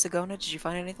 did you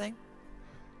find anything?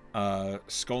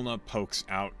 Skolna pokes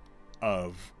out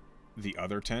of the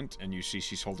other tent, and you see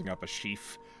she's holding up a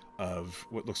sheaf of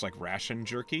what looks like ration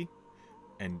jerky,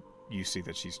 and you see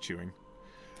that she's chewing.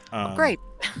 Great.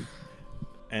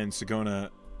 And Sigona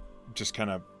just kind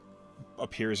of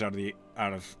appears out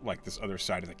of like this other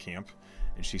side of the camp,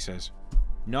 and she says,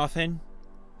 "Nothing."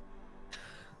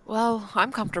 Well,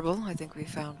 I'm comfortable. I think we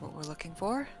found what we're looking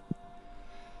for.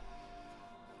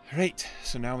 Right,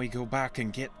 so now we go back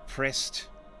and get pressed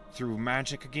through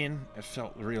magic again. It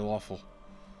felt real awful.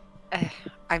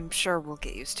 I'm sure we'll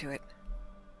get used to it.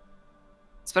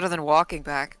 It's better than walking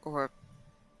back or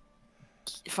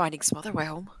finding some other way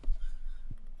home.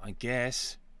 I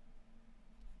guess.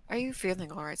 Are you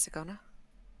feeling alright, Sigona?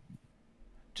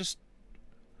 Just...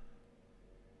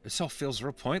 This all feels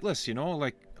real pointless,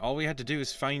 Like, all we had to do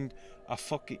is find a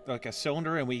a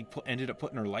cylinder, and we ended up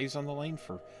putting our lives on the line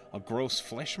for a gross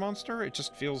flesh monster. It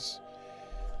just feels,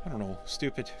 I don't know,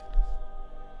 stupid.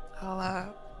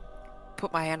 I'll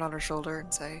put my hand on her shoulder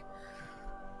and say,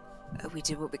 we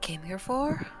did what we came here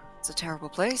for. It's a terrible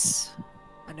place.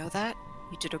 I know that.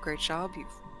 You did a great job. You've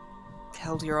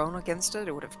held your own against it.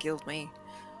 It would have killed me.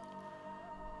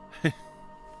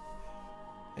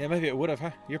 Yeah, maybe it would have,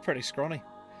 huh? You're pretty scrawny.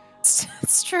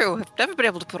 It's true. I've never been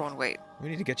able to put on weight. We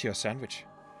need to get you a sandwich.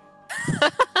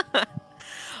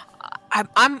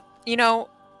 I'm,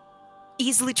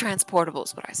 easily transportable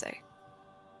is what I say.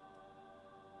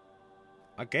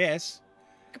 I guess.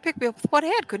 You could pick me up with one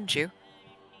hand, couldn't you?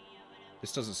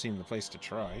 This doesn't seem the place to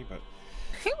try, but...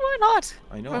 Why not?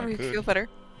 I know When I we could. feel better.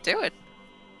 Do it.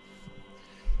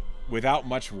 Without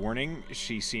much warning,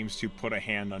 she seems to put a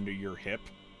hand under your hip,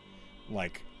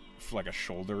 like a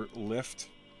shoulder lift,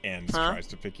 and tries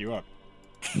to pick you up.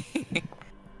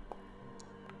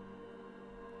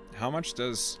 How much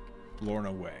does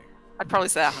Lorna weigh? I'd probably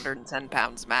say 110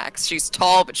 pounds max. She's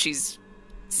tall, but she's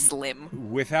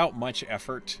slim. Without much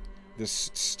effort,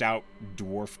 this stout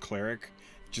dwarf cleric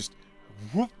just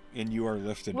whoop, and you are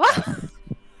lifted What? up.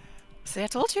 See, I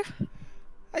told you.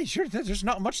 Hey, sure, there's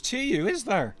not much to you, is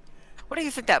there? What do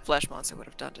you think that flesh monster would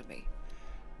have done to me?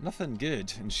 Nothing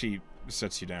good. And she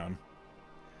sets you down.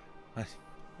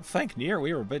 Thank Nier,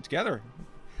 we were a bit together.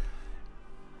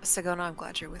 Sagona, I'm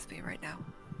glad you're with me right now.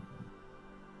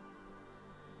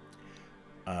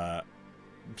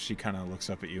 She kind of looks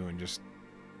up at you and just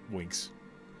winks.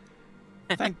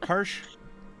 Thank Parsh.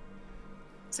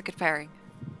 It's a good pairing.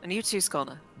 And you too,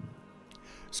 Skolna.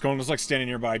 Skolna's like standing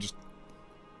nearby, just...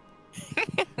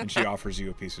 and she offers you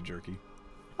a piece of jerky.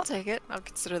 I'll take it. I'll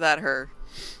consider that her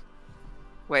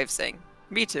way of saying,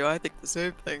 me too, I think the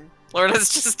same thing.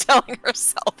 Lorna's just telling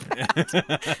herself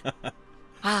that.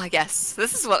 Ah, yes,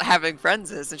 this is what having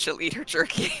friends is, and she'll eat her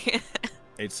jerky.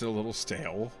 It's a little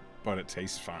stale, but it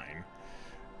tastes fine.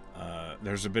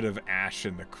 There's a bit of ash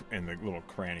in the little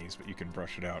crannies, but you can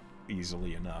brush it out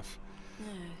easily enough.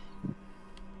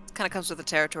 It kind of comes with the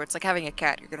territory. It's like having a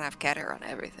cat. You're gonna have cat hair on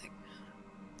everything.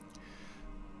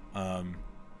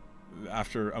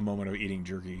 After a moment of eating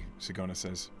jerky, Sagona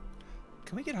says,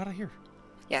 "Can we get out of here?"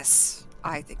 Yes,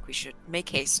 I think we should make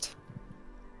haste.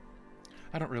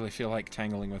 I don't really feel like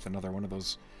tangling with another one of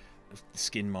those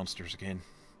skin monsters again.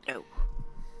 No.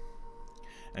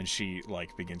 And she,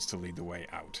 like, begins to lead the way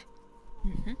out.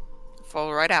 Mm-hmm.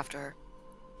 Follow right after her.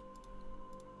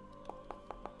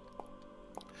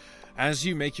 As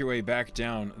you make your way back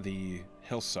down the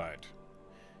hillside,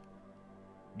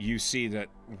 you see that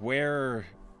where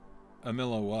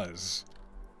Amila was,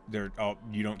 there. Oh,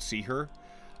 you don't see her,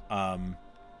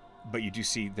 but you do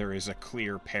see there is a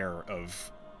clear pair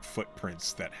of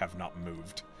footprints that have not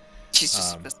moved. She's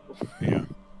just invisible. Yeah.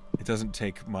 It doesn't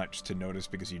take much to notice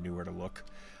because you knew where to look.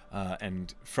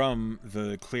 And from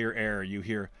the clear air, you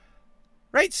hear,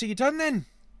 "Right, so you done then?"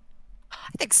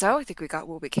 I think so. I think we got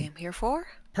what we came here for.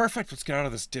 Perfect, let's get out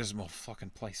of this dismal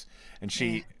fucking place. And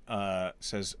she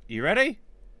says, "You ready?"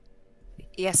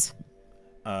 Yes.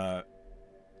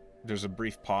 There's a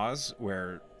brief pause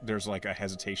where there's like a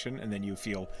hesitation, and then you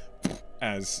feel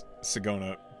as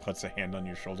Sagona puts a hand on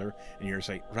your shoulder, and you're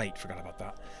like, "Right, forgot about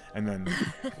that." And then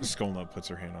Skolna puts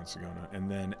her hand on Sagona, and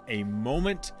then a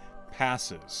moment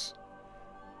passes,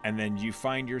 and then you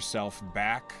find yourself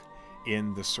back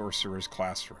in the sorcerer's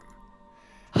classroom.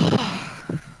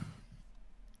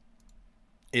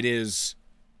 It is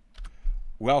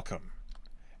welcome,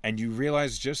 and you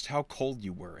realize just how cold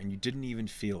you were, and you didn't even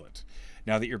feel it.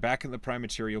 Now that you're back in the prime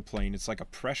material plane, it's like a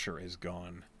pressure is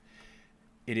gone.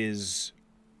 It is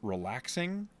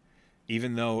relaxing,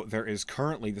 even though there is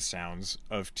currently the sounds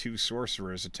of two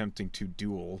sorcerers attempting to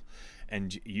duel,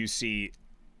 and you see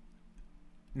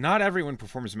not everyone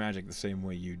performs magic the same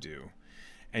way you do.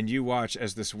 And you watch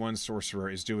as this one sorcerer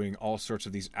is doing all sorts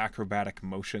of these acrobatic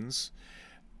motions,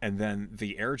 and then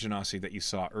the air genasi that you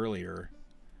saw earlier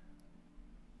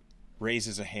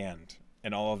raises a hand,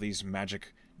 and all of these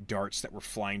magic darts that were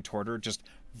flying toward her just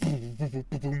boom, boom, boom,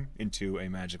 boom, boom, into a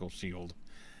magical shield.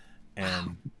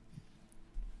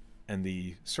 And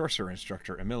the sorcerer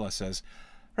instructor, Amila, says,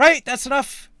 "Right, that's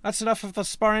enough. That's enough of the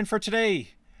sparring for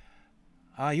today.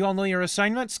 You all know your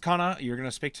assignments. Kana, you're going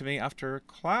to speak to me after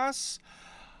class.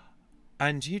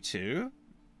 And you two."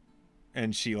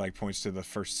 And she like points to the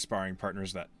first sparring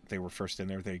partners that they were first in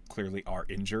there. They clearly are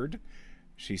injured.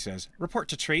 She says, "Report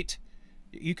to treat.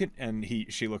 You can." And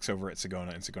she looks over at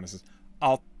Sagona, and Sagona says,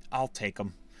 I'll take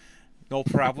them. No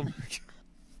problem."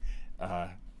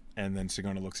 And then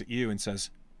Sagona looks at you and says,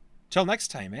 "Till next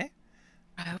time, eh?"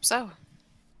 I hope so.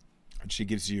 And she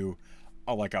gives you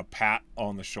like a pat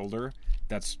on the shoulder.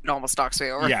 That's It almost knocks me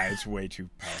over. yeah, it's way too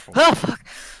powerful. Oh, fuck.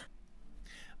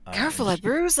 Careful, I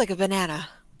bruise like a banana.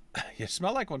 You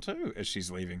smell like one too. As she's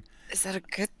leaving, Is that a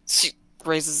good... She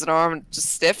raises an arm and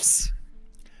just stiffs.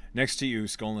 next to you,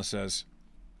 Skolna says,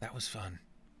 "That was fun."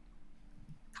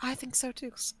 I think so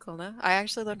too, Skolna. I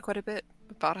actually learned quite a bit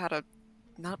about how to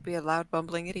not be a loud,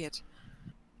 bumbling idiot.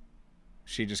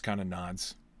 She just kind of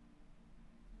nods,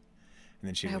 and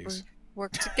then she I hope leaves. we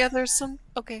work together some...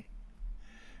 Okay.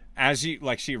 As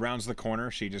she rounds the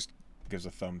corner, she just gives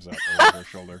a thumbs up over her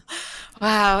shoulder.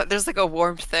 Wow, there's like a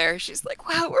warmth there. She's like,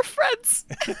 wow, we're friends.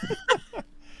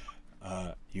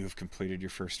 You have completed your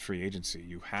first free agency.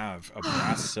 You have a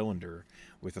brass cylinder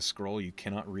with a scroll you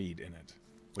cannot read in it.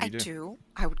 What do you do?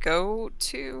 I would go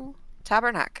to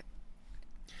Tabernacle.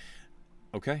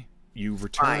 Okay. You My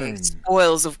return.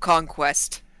 spoils of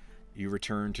conquest. You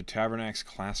return to Tabernacle's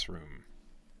classroom.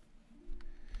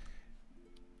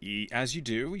 As you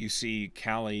do, you see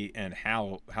Callie and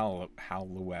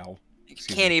Hallowell. You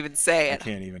can't even say I it.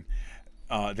 can't even.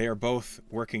 They are both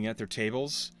working at their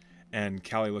tables, and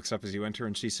Callie looks up as you enter,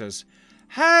 and she says,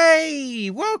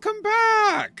 "Hey, welcome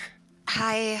back!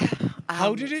 Hi.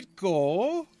 How did it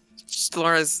go?"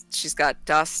 She's got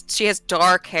dust. She has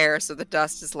dark hair, so the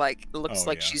dust is like, it looks Oh,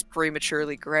 like yeah. she's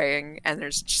prematurely graying, and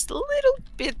there's just little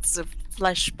bits of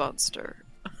flesh monster.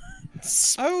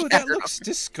 Oh, that looks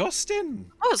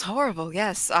disgusting. That was horrible,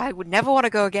 yes. I would never want to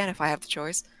go again if I have the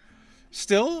choice.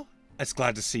 Still, it's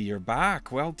glad to see you're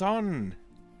back. Well done.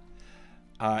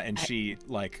 And she,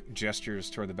 like, gestures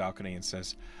toward the balcony and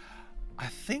says, I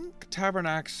think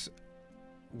Tabernacle's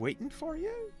waiting for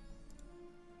you?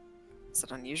 Is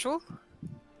it unusual?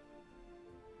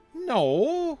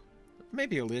 No.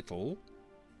 Maybe a little.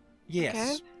 Yes.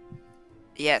 Okay.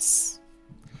 Yes.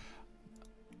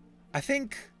 I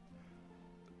think...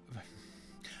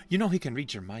 You know he can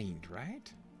read your mind,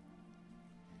 right?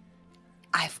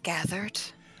 I've gathered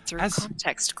through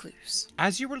context clues.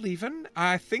 As you were leaving,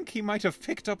 I think he might have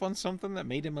picked up on something that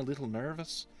made him a little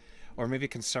nervous. Or maybe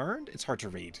concerned. It's hard to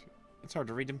read. It's hard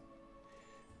to read him.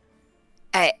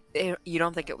 You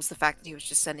don't think it was the fact that he was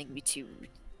just sending me to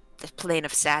the plane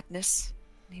of sadness?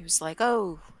 He was like,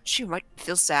 oh, she might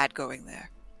feel sad going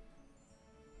there.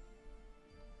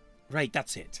 Right,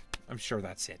 that's it. I'm sure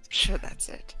that's it. Sure, that's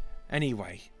it.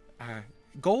 Anyway,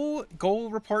 go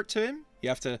report to him. You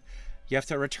have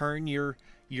to return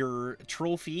your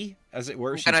trophy, as it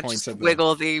were. I'm She gonna points just at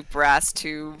wiggle the brass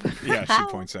tube. Yeah, she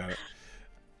points at it.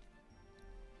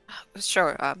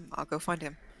 Sure, I'll go find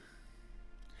him.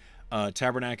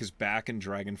 Tabernacle is back in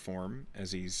dragon form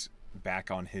as he's back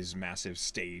on his massive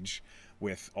stage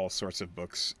with all sorts of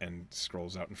books and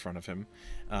scrolls out in front of him.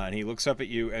 And he looks up at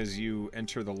you as you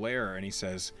enter the lair and he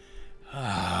says,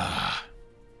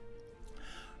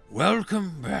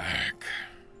 welcome back.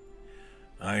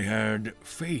 I had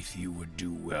faith you would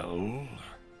do well.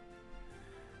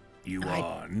 You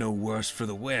are no worse for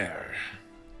the wear.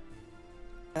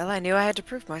 Well, I knew I had to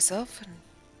prove myself, and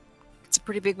it's a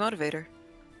pretty big motivator.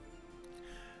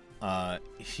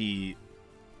 He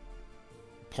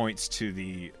points to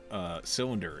the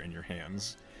cylinder in your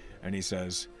hands, and he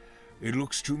says, it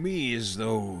looks to me as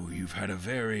though you've had a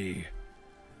very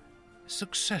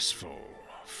successful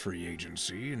free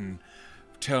agency, and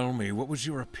tell me, what was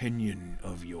your opinion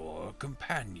of your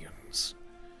companions?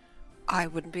 I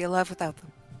wouldn't be alive without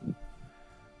them.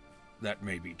 That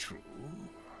may be true.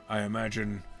 I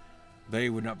imagine they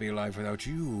would not be alive without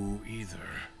you either.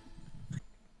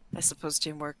 I suppose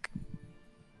teamwork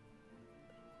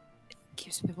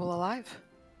keeps people alive.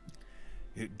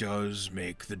 It does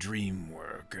make the dream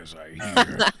work, as I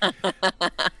hear.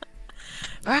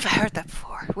 Where have I heard that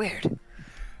before? Weird.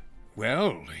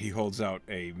 Well, he holds out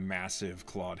a massive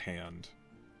clawed hand.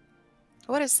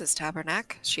 What is this,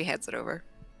 Tabernacle? She hands it over.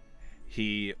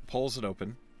 He pulls it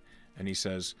open, and he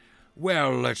says,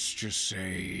 well, let's just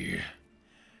say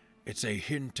it's a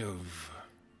hint of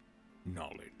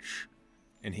knowledge.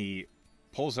 And he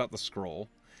pulls out the scroll,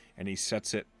 and he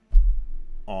sets it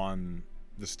on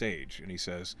the stage, and he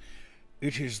says,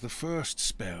 it is the first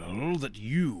spell that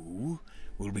you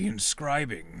will be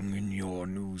inscribing in your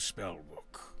new spell book.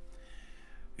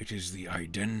 It is the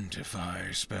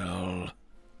Identify spell.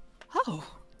 Oh,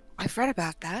 I've read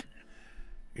about that.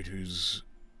 It is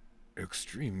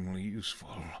extremely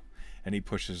useful. And he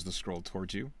pushes the scroll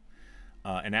towards you.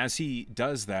 And as he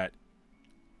does that,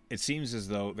 it seems as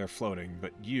though they're floating,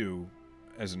 but you,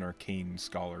 as an arcane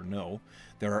scholar, know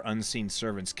there are unseen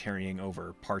servants carrying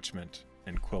over parchment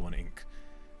and quill and ink.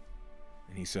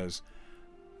 And he says,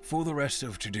 for the rest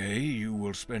of today, you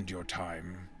will spend your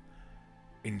time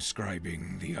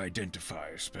inscribing the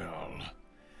Identify spell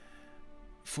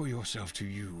for yourself to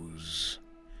use.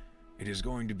 It is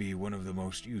going to be one of the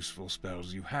most useful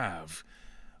spells you have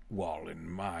while in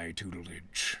my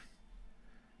tutelage.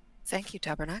 Thank you,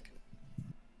 Tabernacle.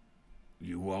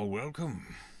 You are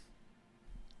welcome.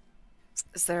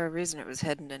 Is there a reason it was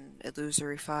hidden in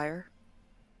illusory fire?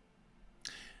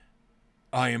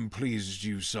 I am pleased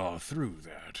you saw through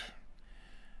that.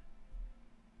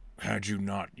 Had you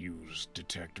not used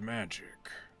Detect Magic,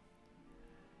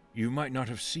 you might not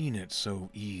have seen it so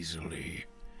easily,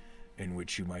 in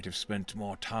which you might have spent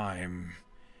more time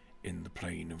in the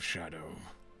plane of shadow.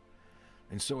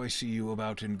 And so I see you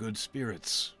about in good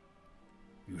spirits.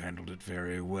 You handled it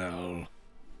very well.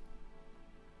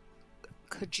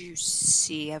 Could you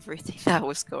see everything that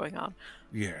was going on?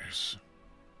 Yes.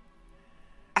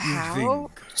 How?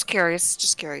 think- Just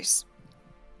curious.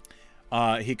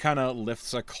 He kind of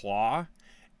lifts a claw,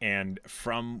 and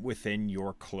from within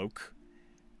your cloak,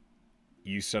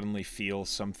 you suddenly feel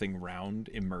something round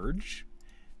emerge,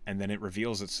 and then it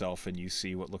reveals itself, and you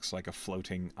see what looks like a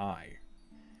floating eye.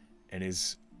 And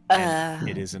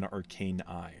it is an arcane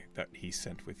eye that he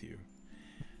sent with you.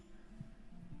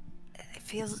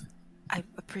 I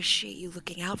appreciate you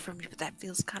looking out for me, but that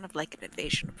feels kind of like an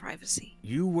invasion of privacy.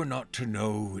 You were not to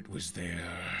know it was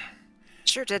there.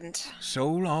 Sure didn't. So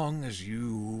long as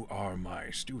you are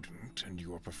my student and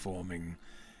you are performing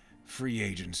free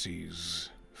agencies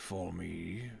for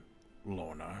me,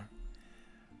 Lorna.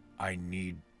 I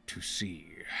need to see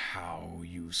how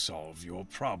you solve your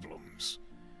problems.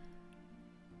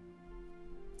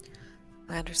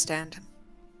 I understand.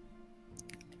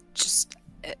 Just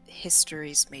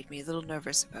history's made me a little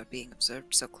nervous about being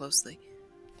observed so closely.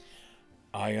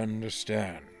 I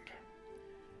understand.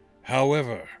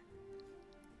 However,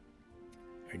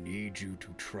 I need you to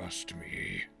trust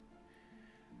me.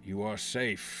 You are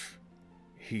safe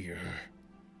here.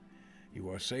 You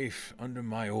are safe under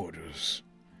my orders.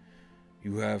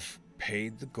 You have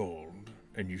paid the gold,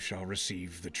 and you shall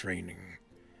receive the training.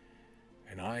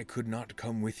 And I could not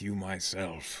come with you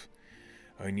myself.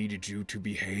 I needed you to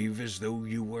behave as though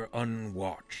you were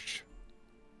unwatched.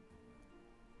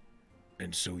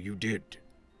 And so you did.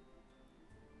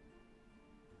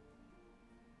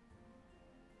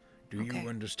 Do Okay. you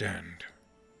understand?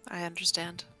 I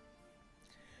understand.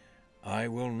 I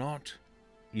will not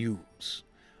use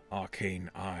arcane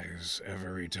eyes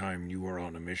every time you are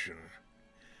on a mission.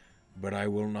 But I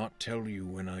will not tell you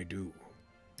when I do.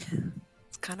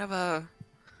 It's kind of a...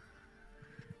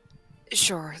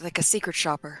 Sure, like a secret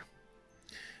shopper.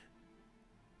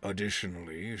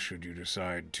 Additionally, should you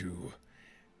decide to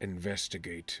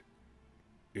investigate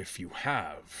if you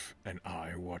have an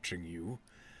eye watching you,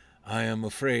 I am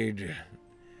afraid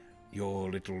your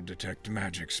little detect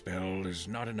magic spell is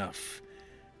not enough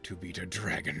to beat a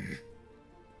dragon.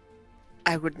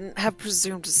 I wouldn't have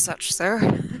presumed as such,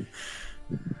 sir.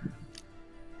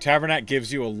 Tabernac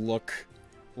gives you a look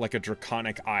like a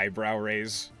draconic eyebrow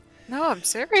raise. No, I'm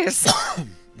serious.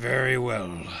 Very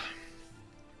well.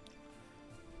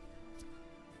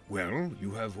 Well,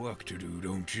 you have work to do,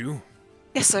 don't you?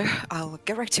 Yes, sir. I'll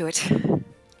get right to it.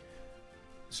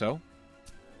 So,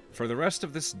 for the rest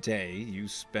of this day, you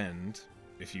spend,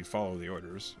 if you follow the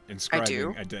orders,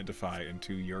 inscribing Identify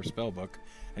into your spellbook,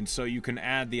 and so you can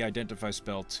add the Identify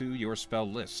spell to your spell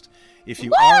list. If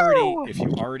you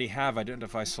already have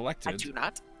Identify selected, I do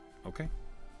not. okay,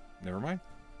 never mind.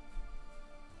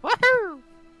 Woohoo!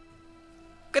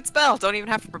 Good spell. Don't even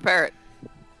have to prepare it.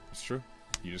 It's true.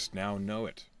 You just now know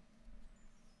it.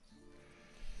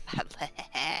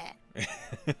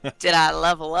 Did I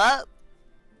level up?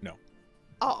 No.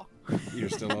 Oh. You're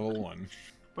still level 1.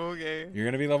 Okay. You're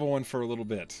gonna be level 1 for a little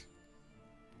bit.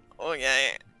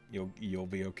 Okay. You'll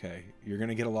be okay. You're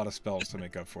gonna get a lot of spells to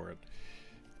make up for it.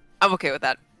 I'm okay with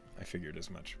that. I figured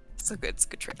as much. It's a good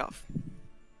trade-off.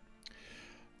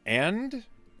 And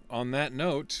on that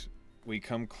note, we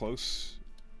come close.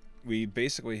 We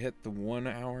basically hit the 1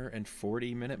 hour and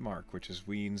 40-minute mark, which is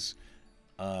Ween's,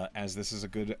 as this is a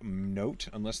good note,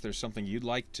 unless there's something you'd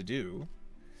like to do.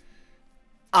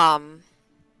 Not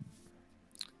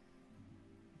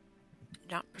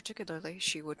particularly.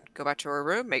 She would go back to her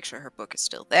room, make sure her book is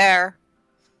still there,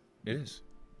 It is.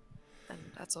 and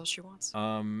that's all she wants.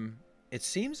 It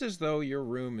seems as though your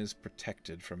room is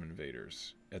protected from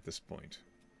invaders at this point.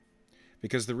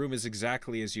 Because the room is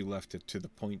exactly as you left it, to the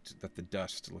point that the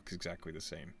dust looks exactly the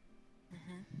same.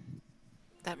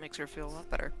 That makes her feel a lot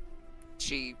better.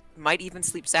 She might even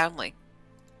sleep soundly.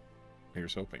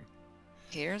 Here's hoping.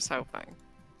 Here's hoping.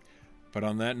 But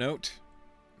on that note,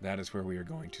 that is where we are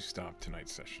going to stop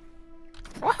tonight's session.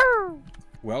 Woohoo!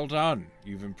 Well done.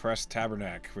 You've impressed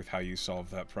Tabernac with how you solved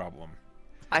that problem.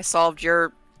 I solved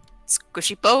your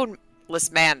squishy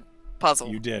boneless man puzzle.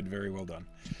 You did. Very well done.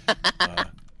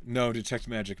 No, Detect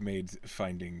Magic made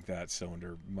finding that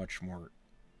cylinder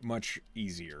much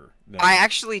easier. Than... I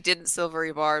actually didn't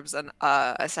silvery barbs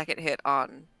a second hit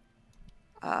on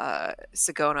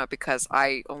Sigona because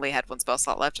I only had one spell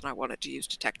slot left and I wanted to use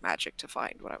Detect Magic to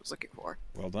find what I was looking for.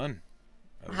 Well done.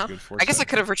 That was good foresight. I guess I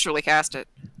could have ritually cast it.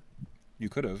 You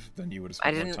could have. Then you would have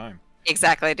spent more time.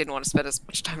 Exactly. I didn't want to spend as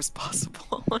much time as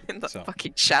possible in the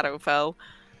fucking Shadowfell.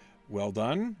 Well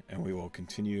done, and we will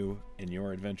continue in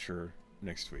your adventure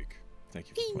next week. Thank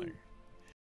you for playing.